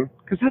 and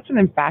because that's an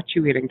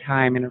infatuating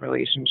time in a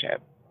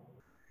relationship,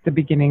 the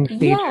beginning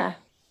stage. Yeah.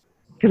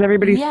 Because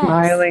everybody's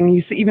smiling.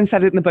 You even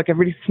said it in the book.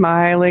 Everybody's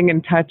smiling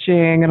and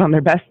touching and on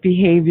their best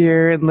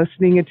behavior and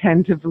listening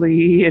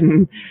attentively,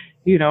 and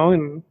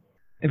and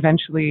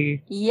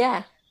eventually.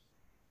 Yeah.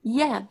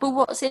 Yeah, but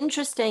what's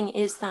interesting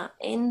is that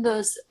in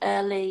those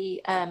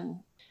early, at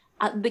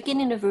the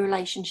beginning of a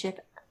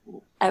relationship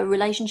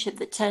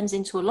that turns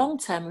into a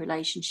long-term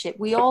relationship,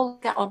 we all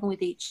get on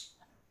with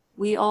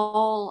we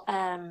all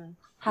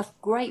have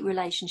great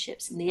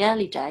relationships in the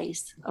early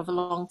days of a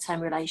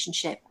long-term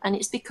relationship. And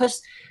it's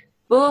because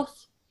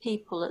both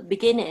people at the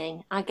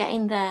beginning are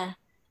getting their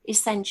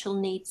essential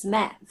needs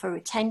met for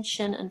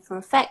attention and for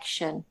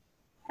affection.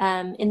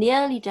 In the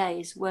early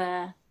days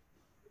where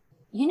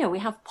we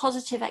have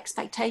positive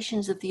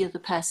expectations of the other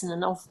person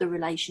and of the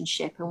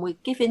relationship, and we're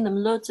giving them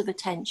loads of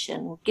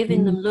attention, we're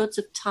giving them loads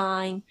of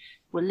time,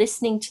 we're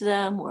listening to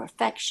them, we're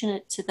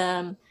affectionate to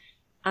them.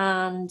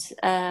 And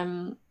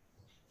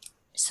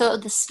so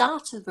at the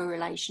start of a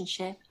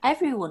relationship,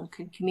 everyone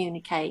can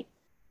communicate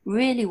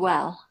really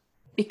well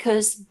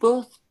because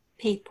both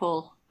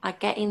people are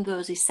getting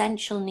those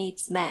essential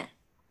needs met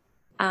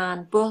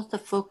and both are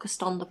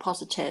focused on the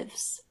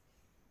positives.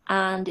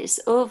 And it's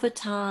over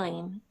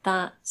time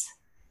that,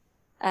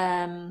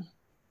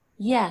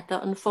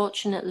 that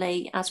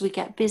unfortunately, as we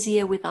get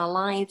busier with our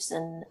lives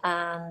and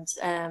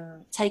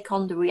take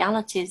on the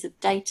realities of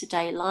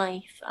day-to-day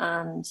life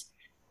and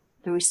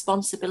the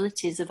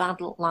responsibilities of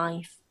adult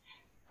life,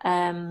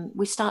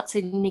 we start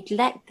to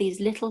neglect these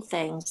little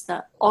things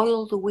that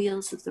oil the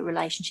wheels of the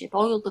relationship,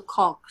 oil the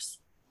cogs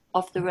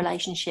of the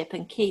relationship,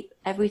 and keep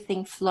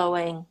everything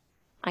flowing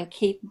and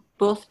keep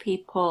both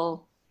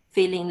people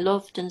feeling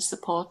loved and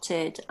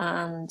supported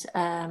and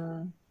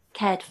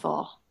cared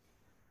for.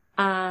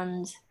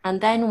 And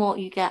then what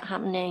you get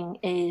happening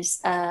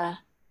is,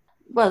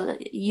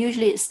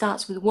 usually it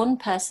starts with one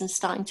person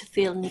starting to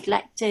feel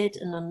neglected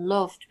and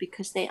unloved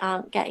because they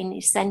aren't getting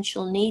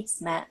essential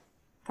needs met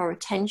for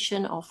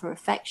attention or for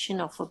affection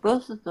or for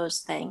both of those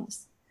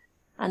things.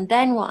 And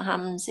then what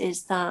happens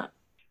is that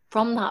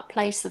from that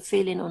place of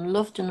feeling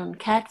unloved and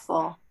uncared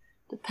for,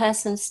 the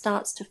person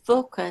starts to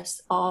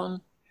focus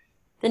on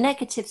the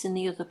negatives in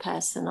the other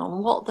person,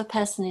 on what the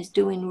person is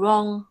doing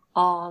wrong,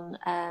 on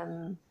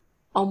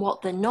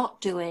what they're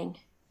not doing,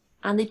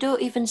 and they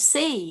don't even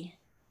see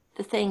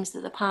the things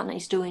that the partner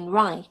is doing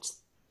right.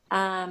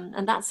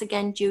 And that's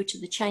again due to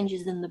the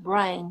changes in the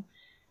brain.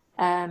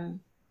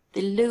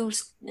 They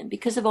lose,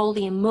 because of all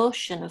the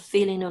emotion of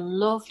feeling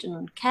unloved and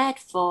uncared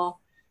for,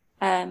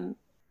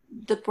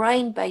 the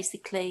brain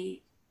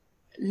basically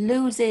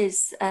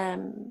loses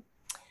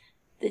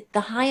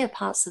the higher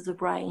parts of the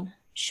brain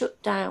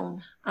shut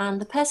down, and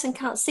the person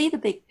can't see the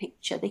big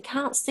picture. They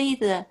can't see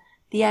the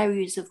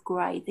areas of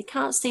grey. They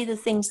can't see the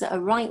things that are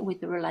right with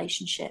the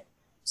relationship.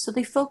 So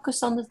they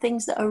focus on the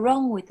things that are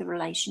wrong with the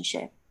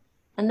relationship.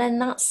 And then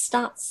that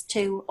starts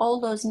to, all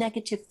those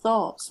negative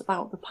thoughts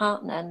about the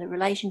partner and the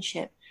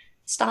relationship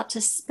start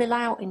to spill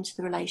out into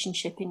the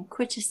relationship in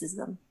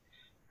criticism.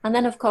 And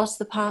then, of course,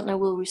 the partner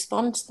will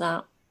respond to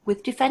that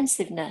with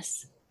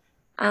defensiveness.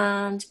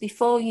 And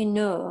before you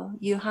know,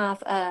 you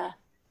have a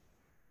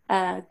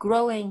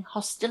growing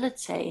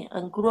hostility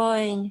and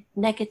growing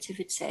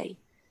negativity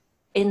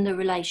in the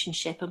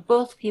relationship. And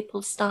both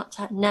people start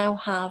to now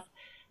have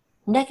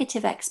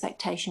negative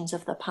expectations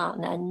of the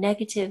partner,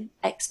 negative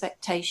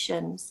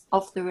expectations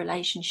of the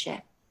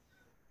relationship.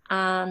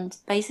 And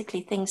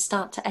basically things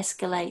start to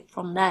escalate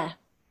from there.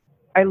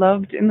 I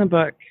loved in the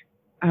book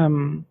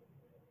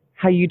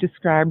how you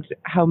described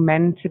how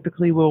men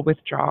typically will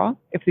withdraw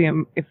if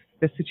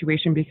the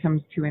situation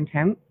becomes too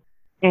intense,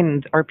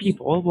 and our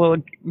people will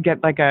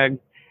get like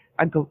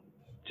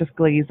just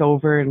glaze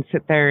over and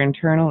sit there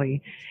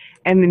internally.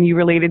 And then you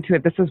related to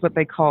it, this is what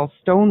they call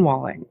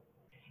stonewalling.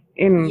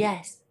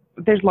 Yes.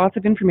 There's lots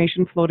of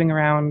information floating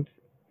around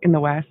in the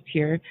West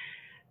here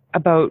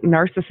about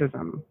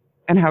narcissism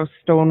and how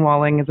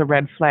stonewalling is a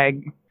red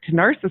flag to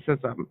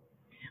narcissism,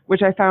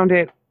 which I found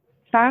it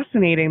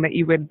fascinating that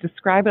you would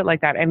describe it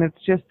like that. And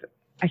it's just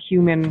a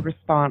human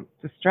response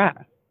to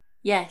stress.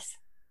 Yes.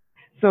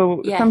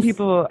 So some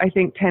people, I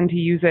think, tend to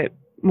use it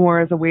more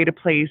as a way to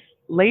place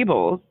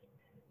labels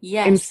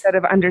instead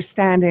of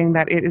understanding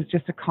that it is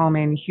just a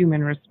common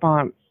human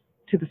response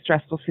to the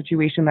stressful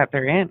situation that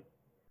they're in.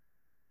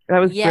 That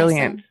was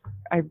brilliant.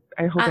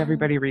 I hope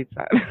everybody reads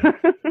that.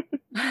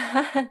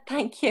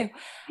 Thank you.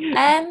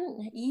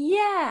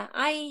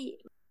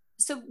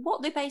 So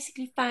what they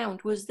basically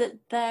found was that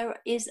there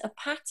is a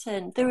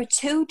pattern. There are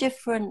two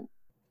different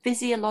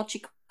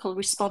physiological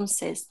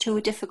responses to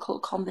a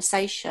difficult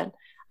conversation.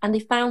 And they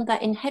found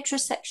that in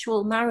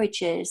heterosexual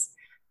marriages,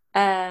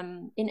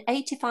 in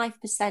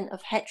 85%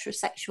 of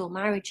heterosexual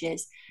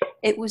marriages,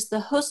 it was the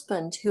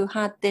husband who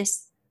had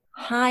this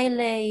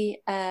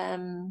highly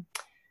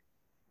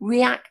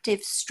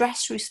reactive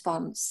stress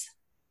response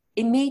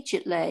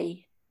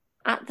immediately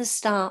at the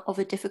start of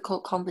a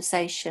difficult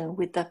conversation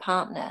with their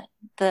partner.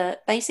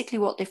 Basically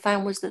what they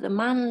found was that the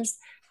man's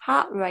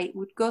heart rate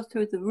would go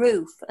through the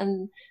roof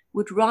and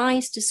would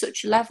rise to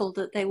such a level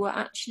that they were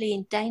actually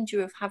in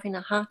danger of having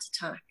a heart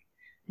attack.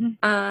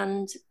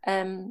 And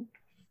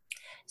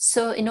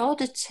so in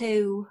order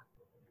to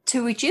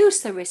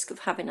reduce the risk of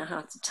having a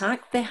heart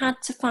attack, they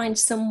had to find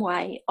some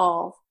way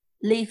of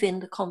leaving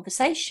the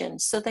conversation.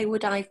 So they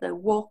would either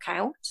walk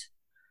out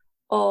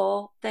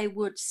or they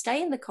would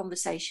stay in the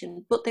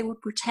conversation, but they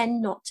would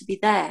pretend not to be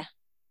there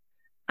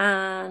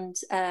and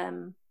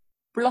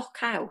block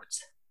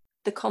out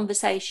the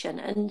conversation.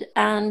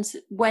 And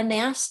when they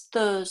asked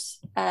those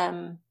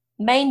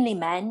mainly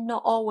men,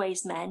 not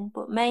always men,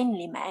 but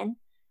mainly men,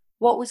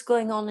 what was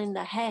going on in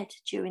their head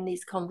during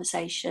these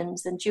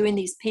conversations and during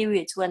these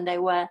periods when they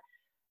were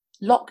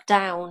locked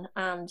down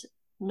and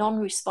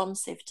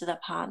non-responsive to their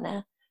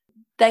partner,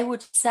 they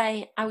would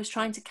say, I was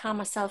trying to calm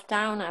myself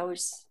down. I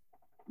was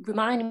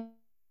reminding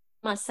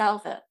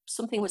myself that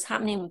something was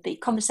happening. The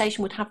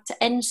conversation would have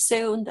to end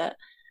soon, that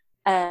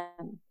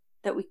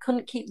we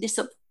couldn't keep this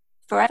up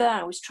forever.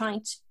 I was trying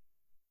to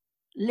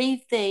leave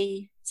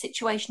the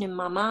situation in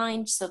my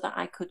mind so that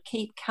I could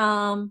keep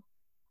calm.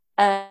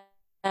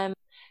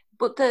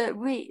 But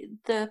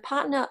the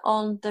partner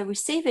on the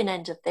receiving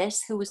end of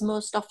this, who was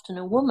most often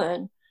a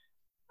woman,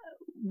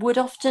 would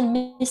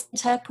often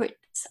misinterpret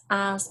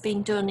as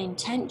being done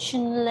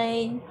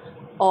intentionally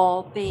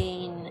or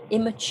being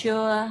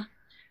immature.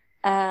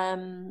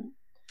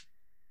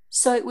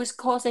 So it was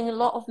causing a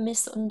lot of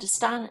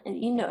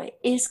misunderstanding, it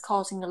is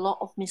causing a lot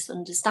of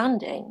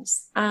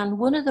misunderstandings. And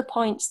one of the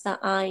points that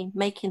I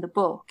make in the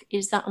book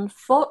is that,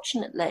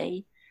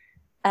 unfortunately,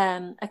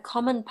 a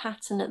common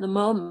pattern at the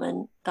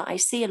moment that I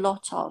see a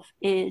lot of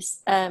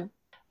is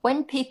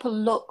when people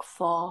look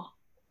for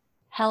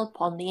help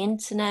on the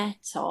internet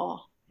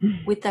or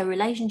with their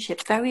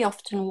relationship, very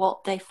often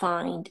what they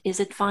find is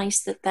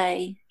advice that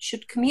they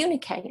should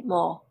communicate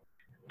more.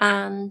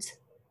 And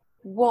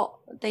what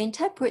they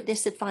interpret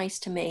this advice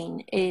to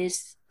mean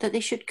is that they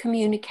should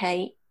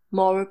communicate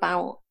more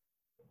about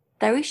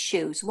their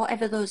issues,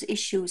 whatever those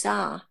issues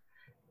are.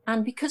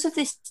 And because of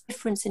this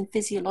difference in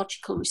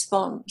physiological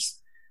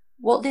response,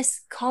 what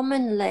this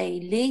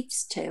commonly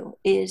leads to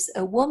is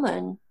a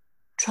woman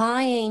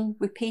trying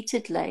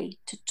repeatedly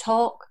to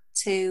talk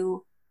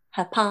to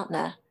her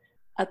partner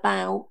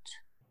about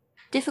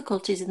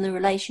difficulties in the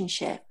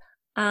relationship,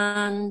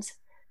 and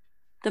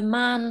the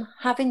man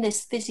having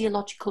this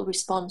physiological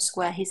response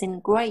where he's in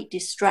great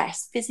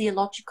distress,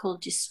 physiological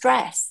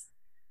distress,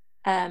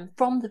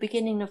 from the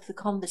beginning of the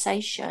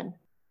conversation.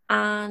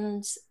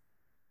 And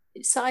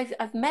so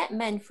I've met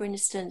men, for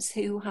instance,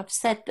 who have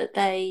said that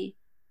they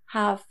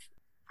have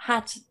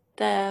had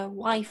their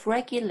wife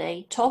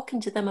regularly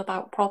talking to them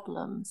about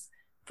problems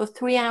for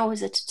 3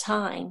 hours at a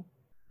time,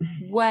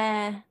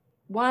 where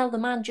while the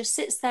man just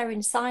sits there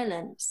in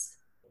silence,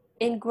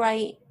 in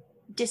great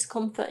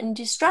discomfort and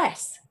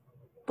distress,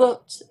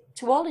 but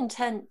to all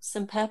intents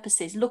and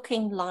purposes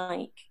looking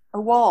like a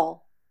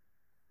wall.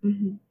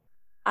 Mm-hmm.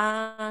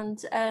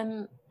 And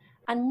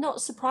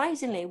not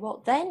surprisingly,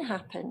 what then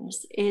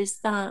happens is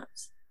that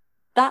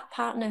that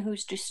partner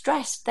who's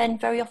distressed then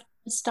very often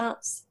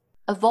starts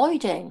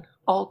avoiding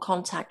all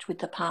contact with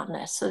the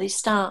partner. So they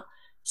start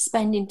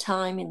spending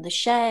time in the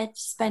shed,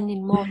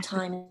 spending more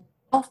time in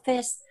the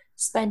office,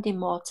 spending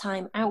more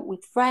time out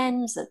with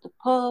friends at the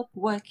pub,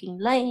 working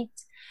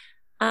late.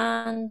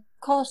 And of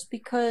course,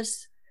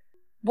 because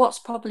what's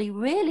probably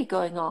really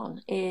going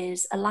on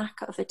is a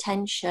lack of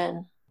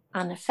attention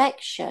and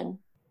affection.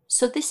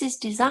 So this is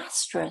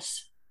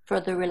disastrous for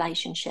the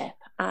relationship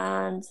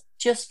and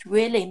just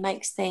really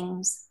makes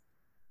things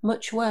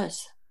much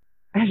worse.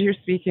 As you're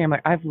speaking, I'm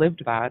like, I've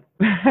lived that.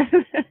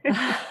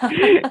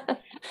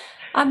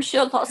 I'm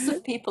sure lots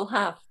of people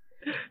have,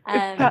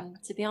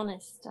 to be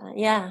honest.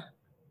 Yeah,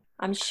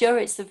 I'm sure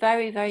it's a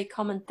very, very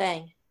common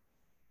thing,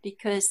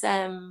 because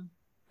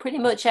pretty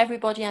much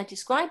everybody I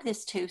describe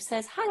this to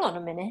says, hang on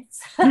a minute,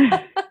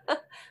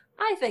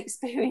 I've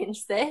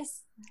experienced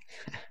this.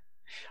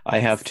 I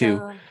have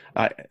too.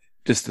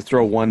 Just to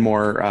throw one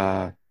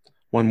more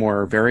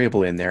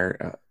variable in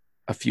there,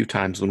 a few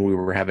times when we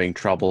were having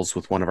troubles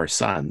with one of our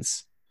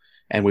sons,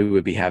 and we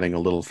would be having a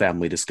little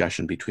family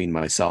discussion between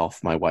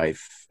myself, my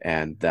wife,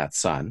 and that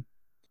son.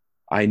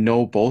 I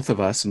know both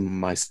of us,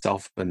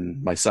 myself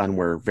and my son,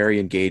 were very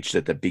engaged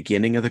at the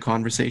beginning of the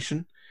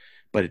conversation,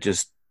 but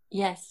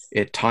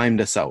it timed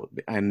us out.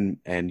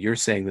 And you're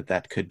saying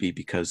that could be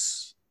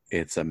because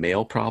it's a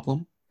male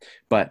problem,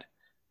 but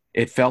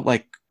it felt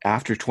like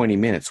after 20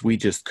 minutes, we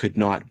just could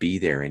not be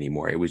there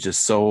anymore. It was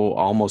just so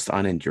almost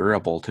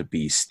unendurable to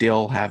be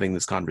still having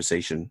this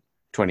conversation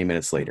 20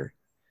 minutes later,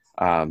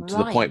 to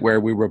the point where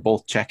we were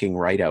both checking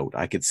right out.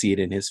 I could see it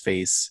in his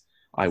face.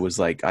 I was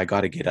like, I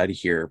got to get out of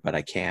here, but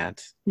I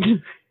can't.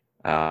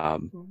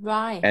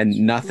 And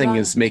nothing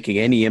is making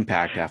any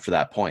impact after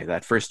that point.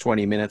 That first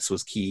 20 minutes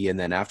was key. And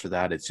then after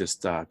that, it's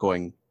just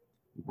going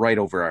right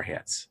over our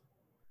heads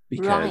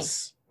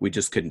because we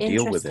just couldn't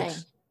deal with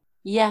it.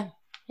 Yeah.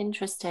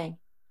 Interesting.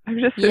 I'm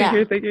just sitting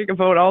here thinking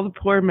about all the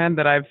poor men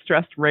that I've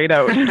stressed right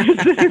out.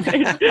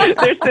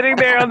 They're sitting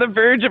there on the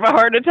verge of a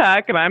heart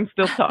attack and I'm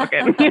still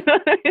talking.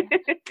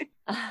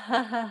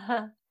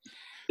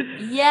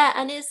 Yeah,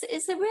 and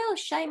it's a real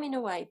shame in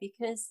a way,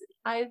 because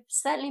I've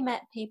certainly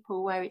met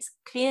people where it's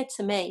clear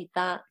to me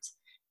that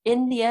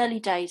in the early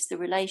days, the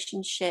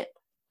relationship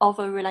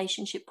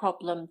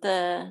problem,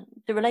 the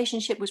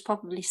relationship was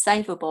probably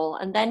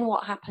savable. And then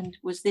what happened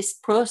was this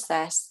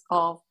process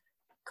of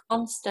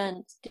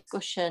constant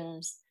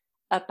discussions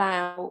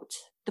about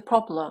the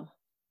problem,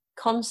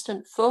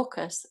 constant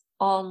focus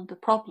on the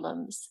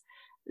problems,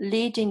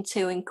 leading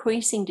to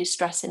increasing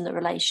distress in the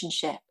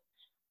relationship.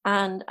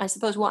 And I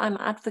suppose what I'm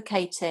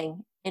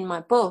advocating in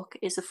my book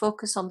is a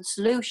focus on the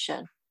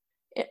solution,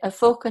 a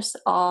focus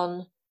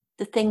on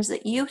the things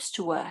that used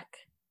to work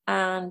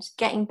and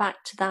getting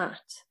back to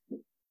that.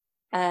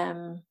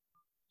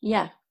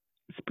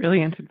 It's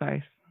brilliant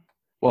advice.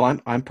 Well,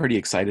 I'm pretty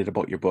excited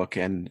about your book,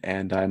 and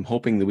I'm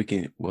hoping that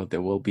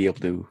we'll be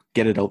able to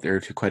get it out there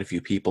to quite a few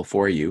people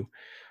for you.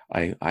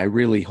 I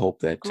really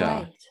hope that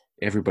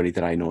everybody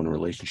that I know in a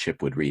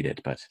relationship would read it.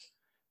 But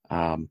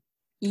can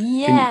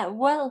you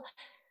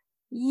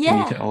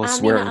tell us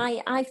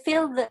I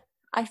feel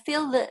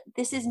that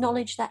this is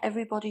knowledge that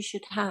everybody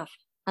should have,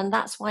 and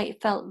that's why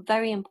it felt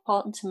very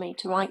important to me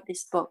to write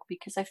this book,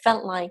 because I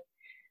felt like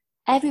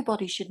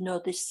everybody should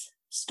know this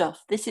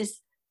stuff. This is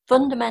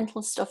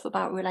fundamental stuff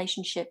about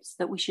relationships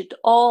that we should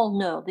all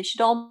know. They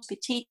should almost be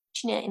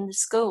teaching it in the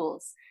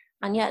schools.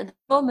 And yet at the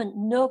moment,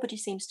 nobody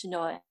seems to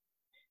know it.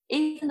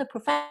 Even the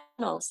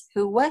professionals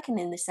who are working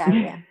in this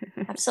area,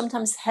 I've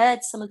sometimes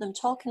heard some of them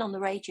talking on the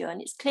radio,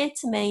 and it's clear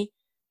to me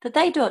that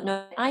they don't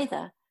know it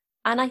either.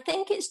 And I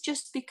think it's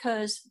just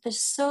because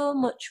there's so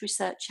much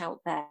research out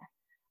there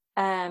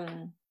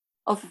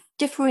of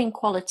differing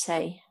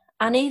quality,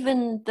 and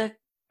even the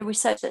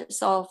research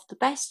that's of the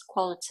best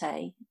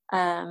quality,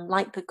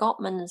 like the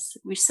Gottman's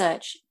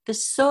research,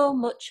 there's so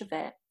much of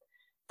it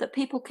that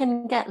people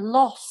can get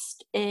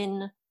lost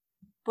in,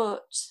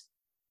 but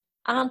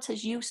aren't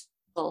as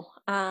useful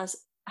as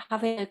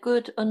having a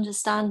good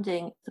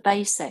understanding of the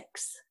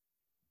basics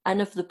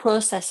and of the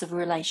process of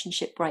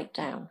relationship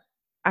breakdown.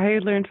 I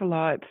learned a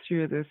lot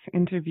through this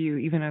interview,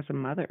 even as a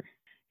mother,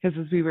 because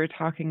as we were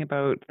talking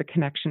about the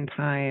connection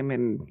time,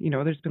 and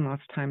there's been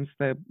lots of times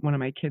that one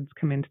of my kids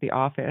come into the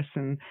office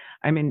and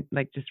I'm in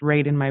just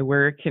right in my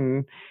work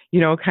and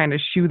kind of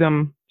shoo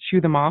them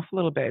off a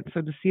little bit. So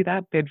to see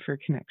that bid for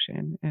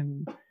connection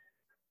and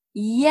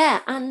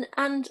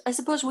and I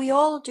suppose we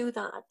all do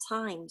that at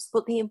times,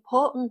 but the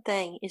important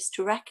thing is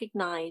to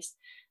recognize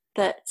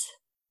that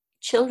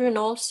children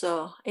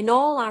also, in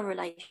all our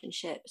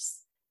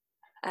relationships,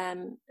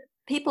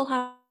 people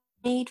have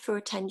a need for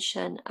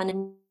attention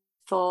and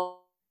for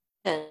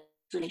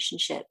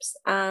relationships,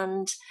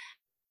 and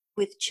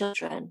with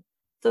children,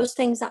 those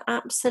things are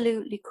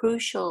absolutely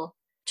crucial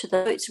to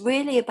them. It's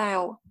really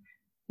about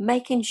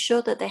making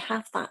sure that they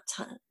have that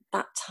time.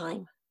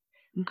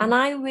 Mm-hmm. And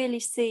I really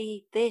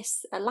see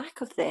a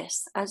lack of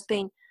this, as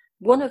being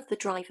one of the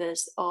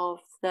drivers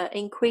of the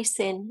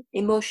increasing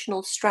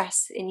emotional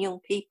stress in young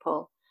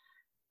people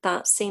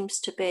that seems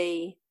to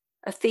be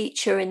a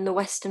feature in the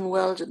Western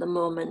world at the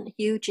moment,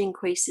 huge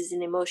increases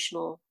in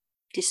emotional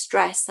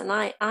distress. And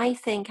I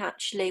think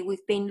actually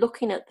we've been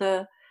looking at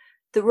the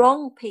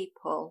wrong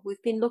people.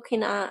 We've been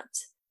looking at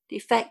the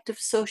effect of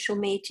social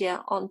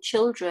media on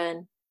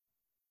children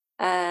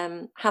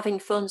having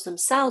phones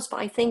themselves. But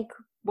I think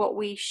what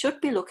we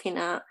should be looking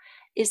at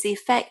is the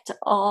effect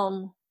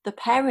on the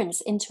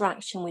parents'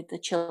 interaction with the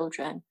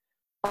children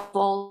of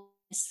all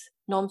this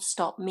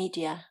non-stop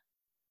media.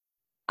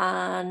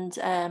 And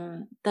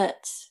the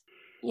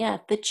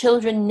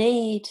children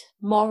need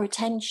more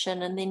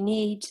attention and they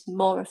need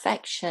more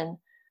affection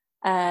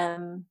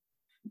than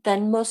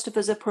most of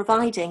us are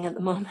providing at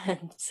the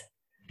moment,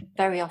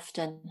 very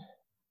often.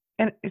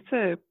 And it's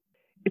a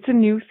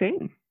new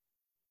thing.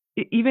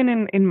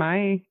 Even in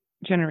my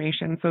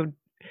generation, so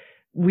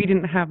we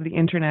didn't have the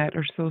internet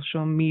or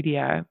social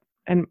media,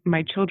 and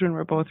my children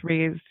were both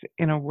raised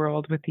in a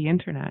world with the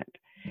internet.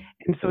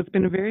 And so it's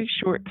been a very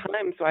short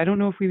time, so I don't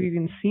know if we've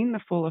even seen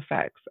the full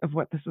effects of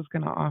what this is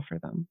going to offer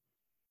them.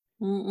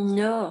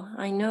 No,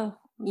 I know.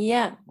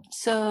 Yeah.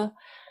 So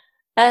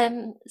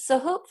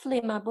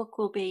hopefully my book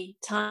will be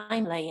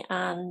timely,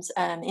 and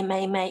it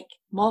may make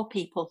more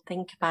people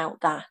think about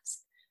that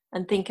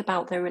and think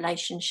about their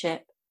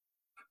relationship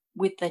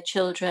with their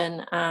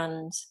children.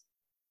 And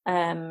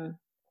and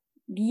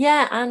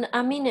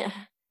I mean,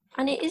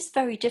 and it is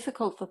very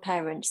difficult for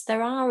parents.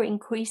 There are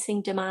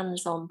increasing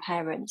demands on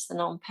parents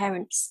and on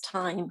parents'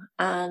 time,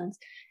 and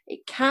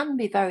it can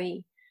be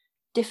very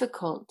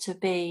difficult to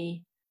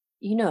be,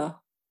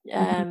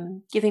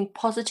 giving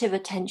positive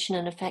attention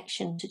and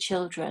affection to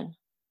children,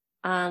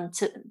 and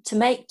to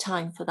make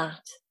time for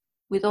that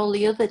with all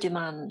the other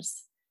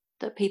demands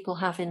that people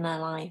have in their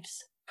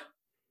lives.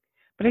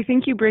 But I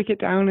think you break it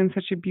down in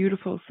such a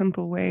beautiful,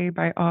 simple way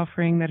by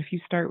offering that if you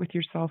start with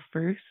yourself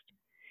first,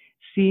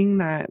 seeing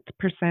that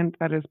percent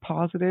that is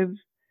positive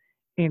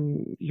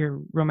in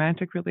your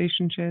romantic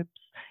relationships,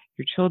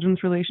 your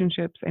children's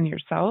relationships, and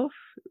yourself,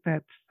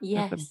 that's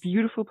a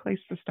beautiful place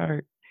to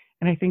start.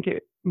 And I think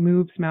it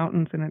moves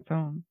mountains in its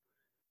own.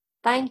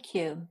 Thank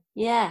you.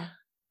 Yeah.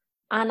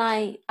 And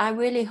I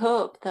really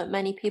hope that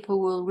many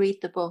people will read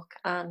the book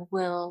and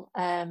will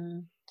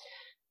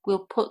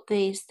put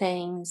these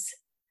things,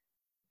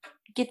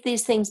 give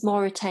these things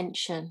more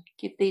attention,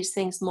 give these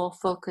things more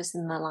focus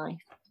in their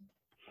life.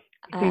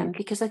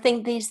 Because I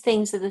think these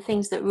things are the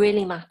things that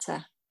really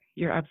matter.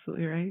 You're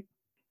absolutely right.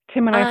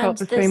 Tim and I felt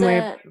the same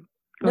way.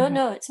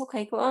 No, it's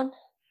okay. Go on.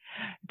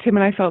 Tim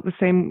and I felt the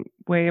same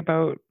way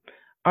about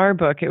our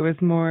book. It was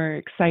more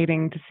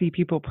exciting to see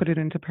people put it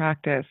into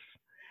practice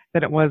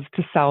than it was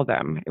to sell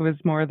them. It was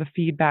more the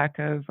feedback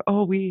of,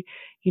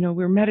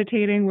 we're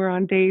meditating, we're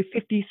on day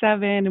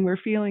 57 and we're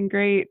feeling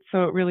great.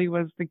 So it really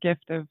was the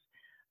gift of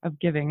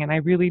giving. And I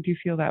really do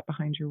feel that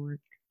behind your work.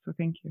 So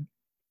thank you.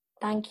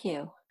 Thank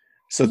you.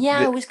 So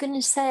I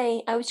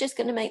was just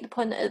going to make the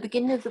point that at the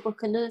beginning of the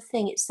book, another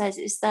thing it says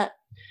is that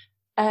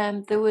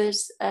there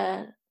was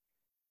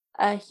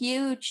a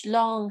huge,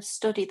 long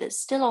study that's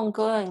still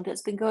ongoing,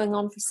 that's been going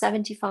on for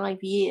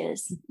 75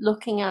 years,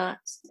 looking at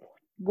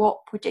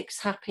what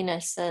predicts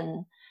happiness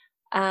and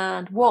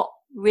what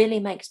really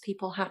makes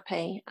people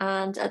happy.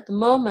 And at the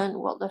moment,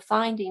 what they're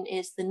finding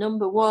is the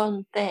number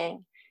one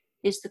thing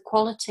is the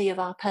quality of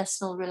our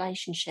personal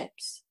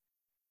relationships.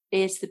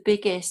 is the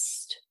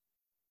biggest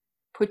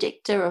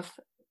predictor of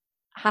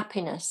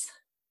happiness.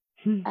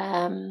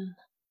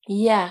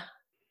 Yeah,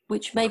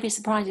 which may be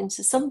surprising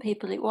to some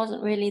people. It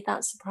wasn't really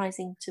that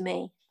surprising to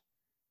me.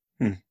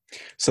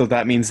 So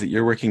that means that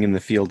you're working in the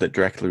field that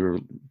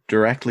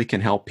directly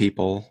can help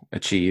people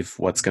achieve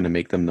what's going to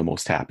make them the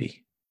most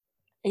happy.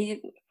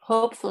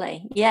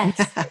 Hopefully, yes.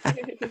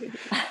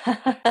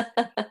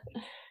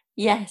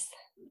 Yes.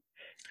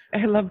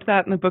 I loved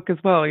that in the book as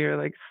well. You're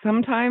like,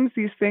 sometimes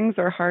these things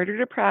are harder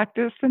to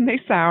practice than they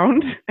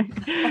sound.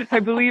 I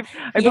believe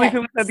it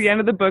was at the end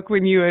of the book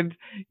when you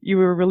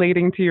were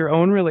relating to your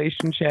own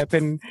relationship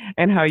and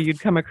how you'd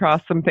come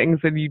across some things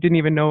that you didn't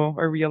even know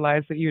or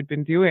realize that you had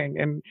been doing,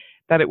 and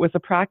that it was a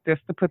practice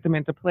to put them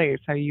into place,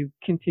 how you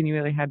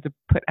continually had to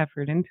put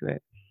effort into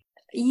it.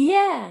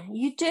 Yeah,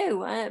 you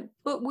do.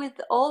 But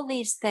with all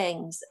these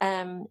things,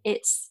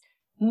 it's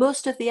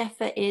most of the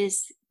effort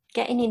is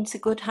getting into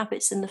good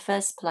habits in the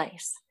first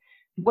place.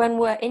 When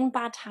we're in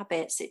bad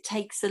habits, it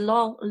takes a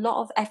lot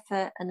of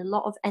effort and a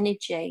lot of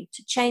energy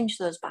to change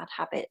those bad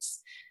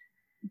habits.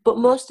 But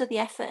most of the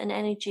effort and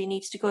energy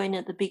needs to go in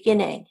at the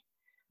beginning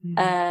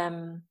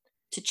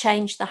to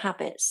change the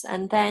habits.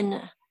 And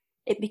then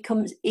it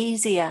becomes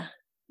easier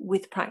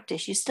with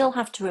practice. You still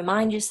have to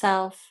remind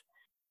yourself,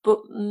 but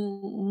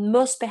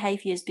most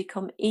behaviors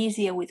become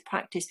easier with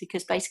practice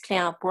because basically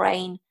our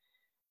brain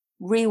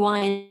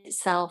rewires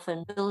itself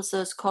and builds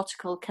those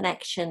cortical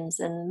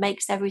connections and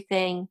make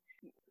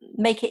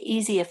it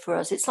easier for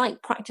us. It's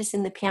like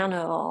practicing the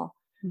piano or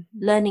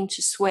learning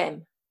to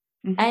swim.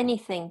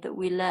 Anything that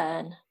we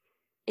learn,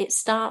 it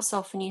starts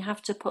off and you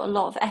have to put a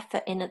lot of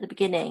effort in at the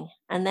beginning,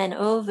 and then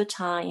over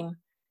time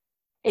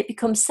it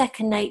becomes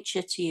second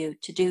nature to you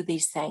to do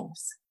these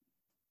things.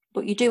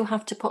 But you do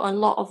have to put a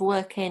lot of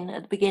work in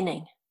at the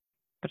beginning.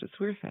 But it's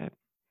worth it.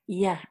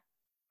 Yeah.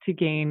 To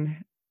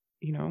gain,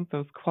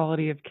 those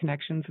quality of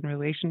connections and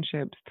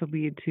relationships to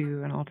lead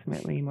to an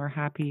ultimately more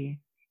happy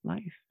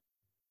life.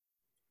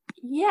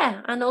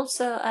 Yeah, and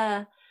also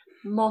a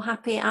more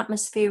happy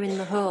atmosphere in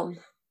the home.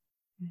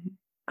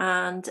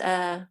 And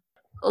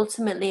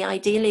ultimately,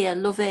 ideally, a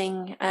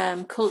loving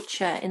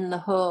culture in the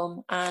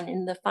home and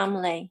in the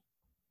family.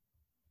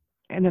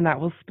 And then that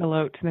will spill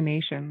out to the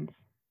nations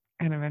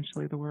and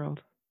eventually the world.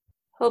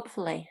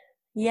 Hopefully.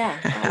 Yeah,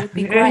 that would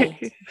be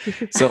great.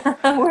 So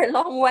we're a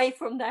long way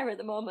from there at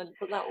the moment,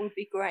 but that would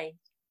be great.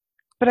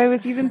 But I was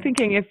even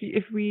thinking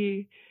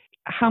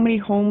how many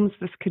homes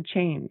this could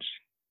change.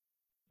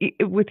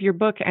 With your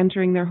book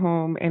entering their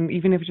home, and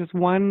even if just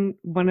one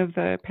of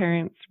the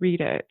parents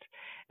read it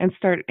and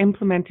start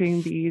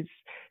implementing these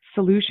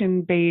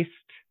solution-based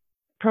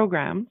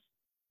programs,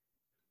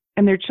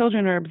 and their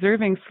children are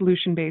observing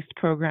solution-based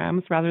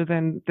programs rather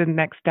than the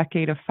next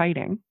decade of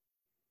fighting,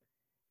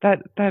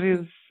 that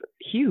is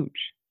huge,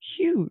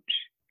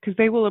 because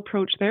they will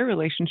approach their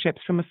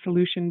relationships from a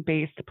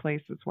solution-based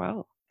place as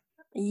well.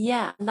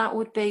 Yeah, that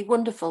would be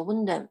wonderful,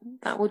 wouldn't it?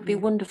 That would be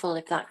wonderful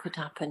if that could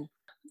happen,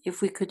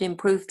 if we could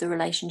improve the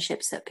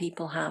relationships that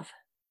people have.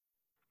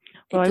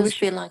 It does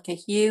feel like a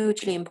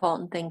hugely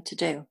important thing to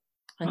do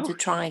and to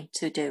try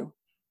to do.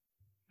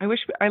 I wish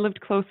I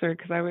lived closer,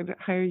 because I would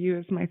hire you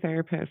as my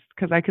therapist,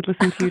 because I could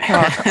listen to you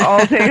talk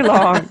all day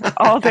long.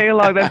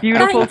 That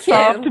beautiful,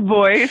 soft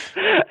voice.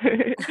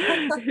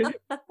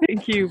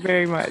 Thank you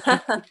very much.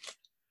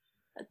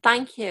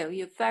 Thank you.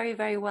 You're very,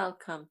 very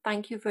welcome.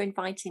 Thank you for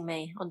inviting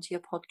me onto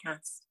your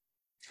podcast.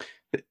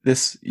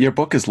 Your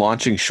book is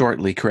launching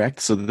shortly,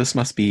 correct? So this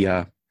must be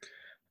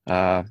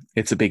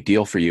it's a big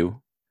deal for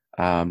you.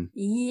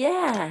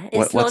 Yeah,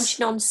 it's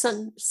launching on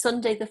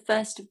Sunday, the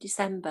 1st of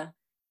December.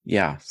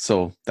 Yeah,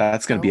 so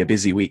that's going to be a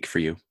busy week for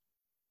you.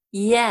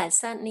 Yeah, it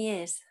certainly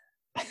is.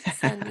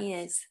 Certainly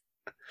is.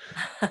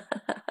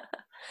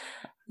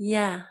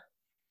 Yeah.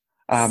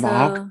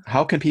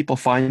 How can people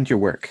find your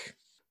work?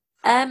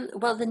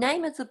 Well, the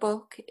name of the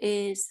book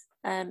is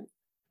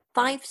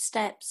 5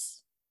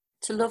 Steps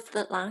to Love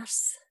That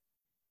Lasts,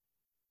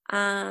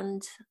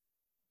 and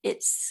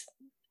it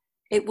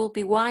will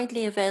be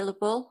widely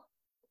available.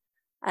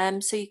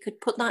 So you could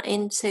put that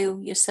into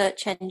your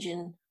search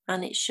engine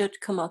and it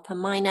should come up.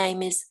 And my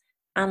name is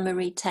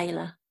Anne-Marie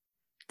Taylor.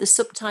 The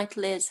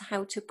subtitle is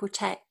How to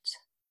Protect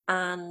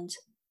and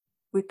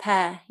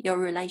Repair Your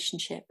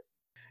Relationship.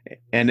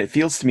 And it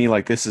feels to me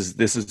like this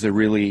is a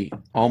really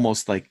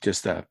almost like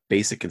just a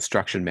basic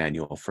instruction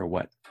manual for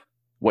what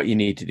you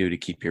need to do to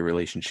keep your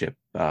relationship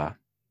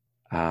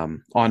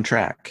on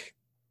track.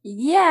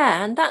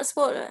 Yeah, and that's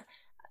what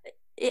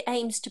it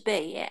aims to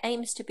be. It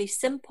aims to be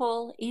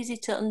simple, easy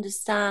to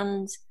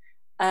understand,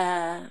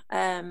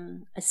 a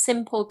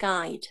simple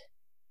guide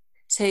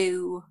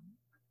to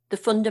the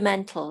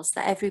fundamentals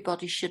that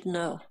everybody should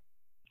know.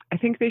 I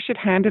think they should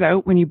hand it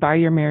out when you buy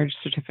your marriage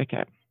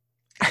certificate.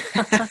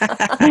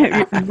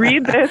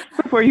 Read this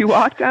before you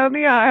walk down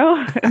the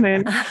aisle, and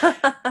then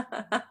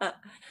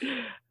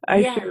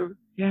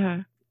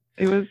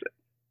it was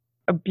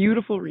a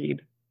beautiful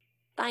read.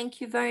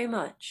 Thank you very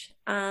much,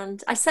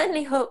 and I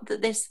certainly hope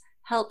that this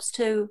helps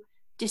to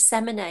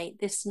disseminate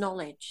this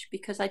knowledge,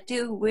 because I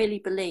do really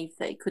believe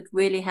that it could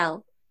really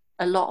help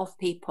a lot of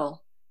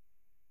people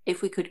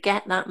if we could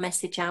get that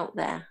message out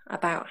there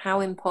about how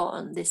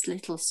important this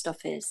little stuff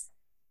is.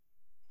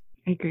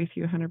 I agree with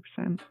you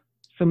 100%.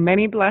 So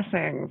many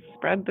blessings.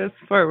 Spread this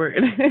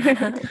forward.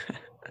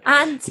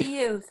 And to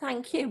you.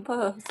 Thank you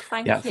both.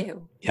 Thank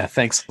you. Yeah,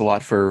 thanks a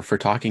lot for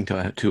talking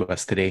to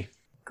us today.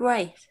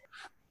 Great.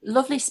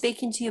 Lovely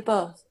speaking to you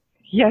both.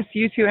 Yes,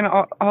 you too, and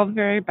all the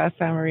very best,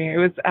 Anne-Marie. It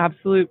was an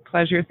absolute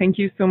pleasure. Thank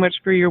you so much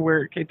for your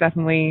work. It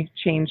definitely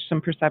changed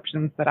some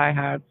perceptions that I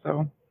had.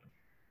 So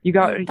you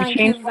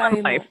changed my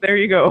life. There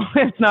you go.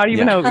 It's not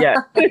even out yet.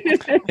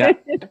 Yeah.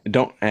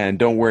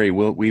 Don't worry.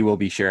 We will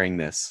be sharing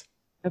this.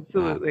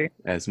 Absolutely.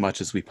 As much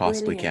as we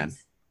possibly can.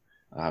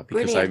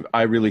 Because Brilliant.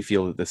 I really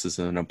feel that this is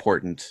an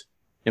important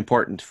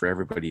for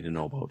everybody to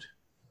know about.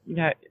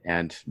 Yeah.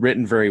 And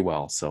written very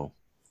well. So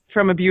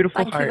from a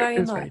beautiful Thank heart. you very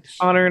It's much.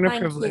 Honor and a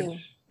Thank privilege. you.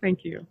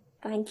 Thank you.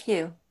 Thank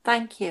you.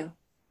 Thank you.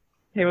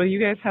 Okay, well, you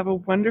guys have a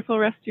wonderful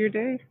rest of your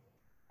day.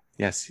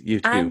 Yes, you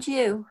too. And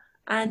you.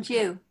 And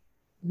you.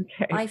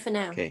 Okay. Bye for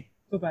now. Okay.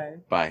 Bye-bye.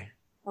 Bye.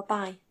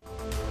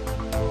 Bye-bye.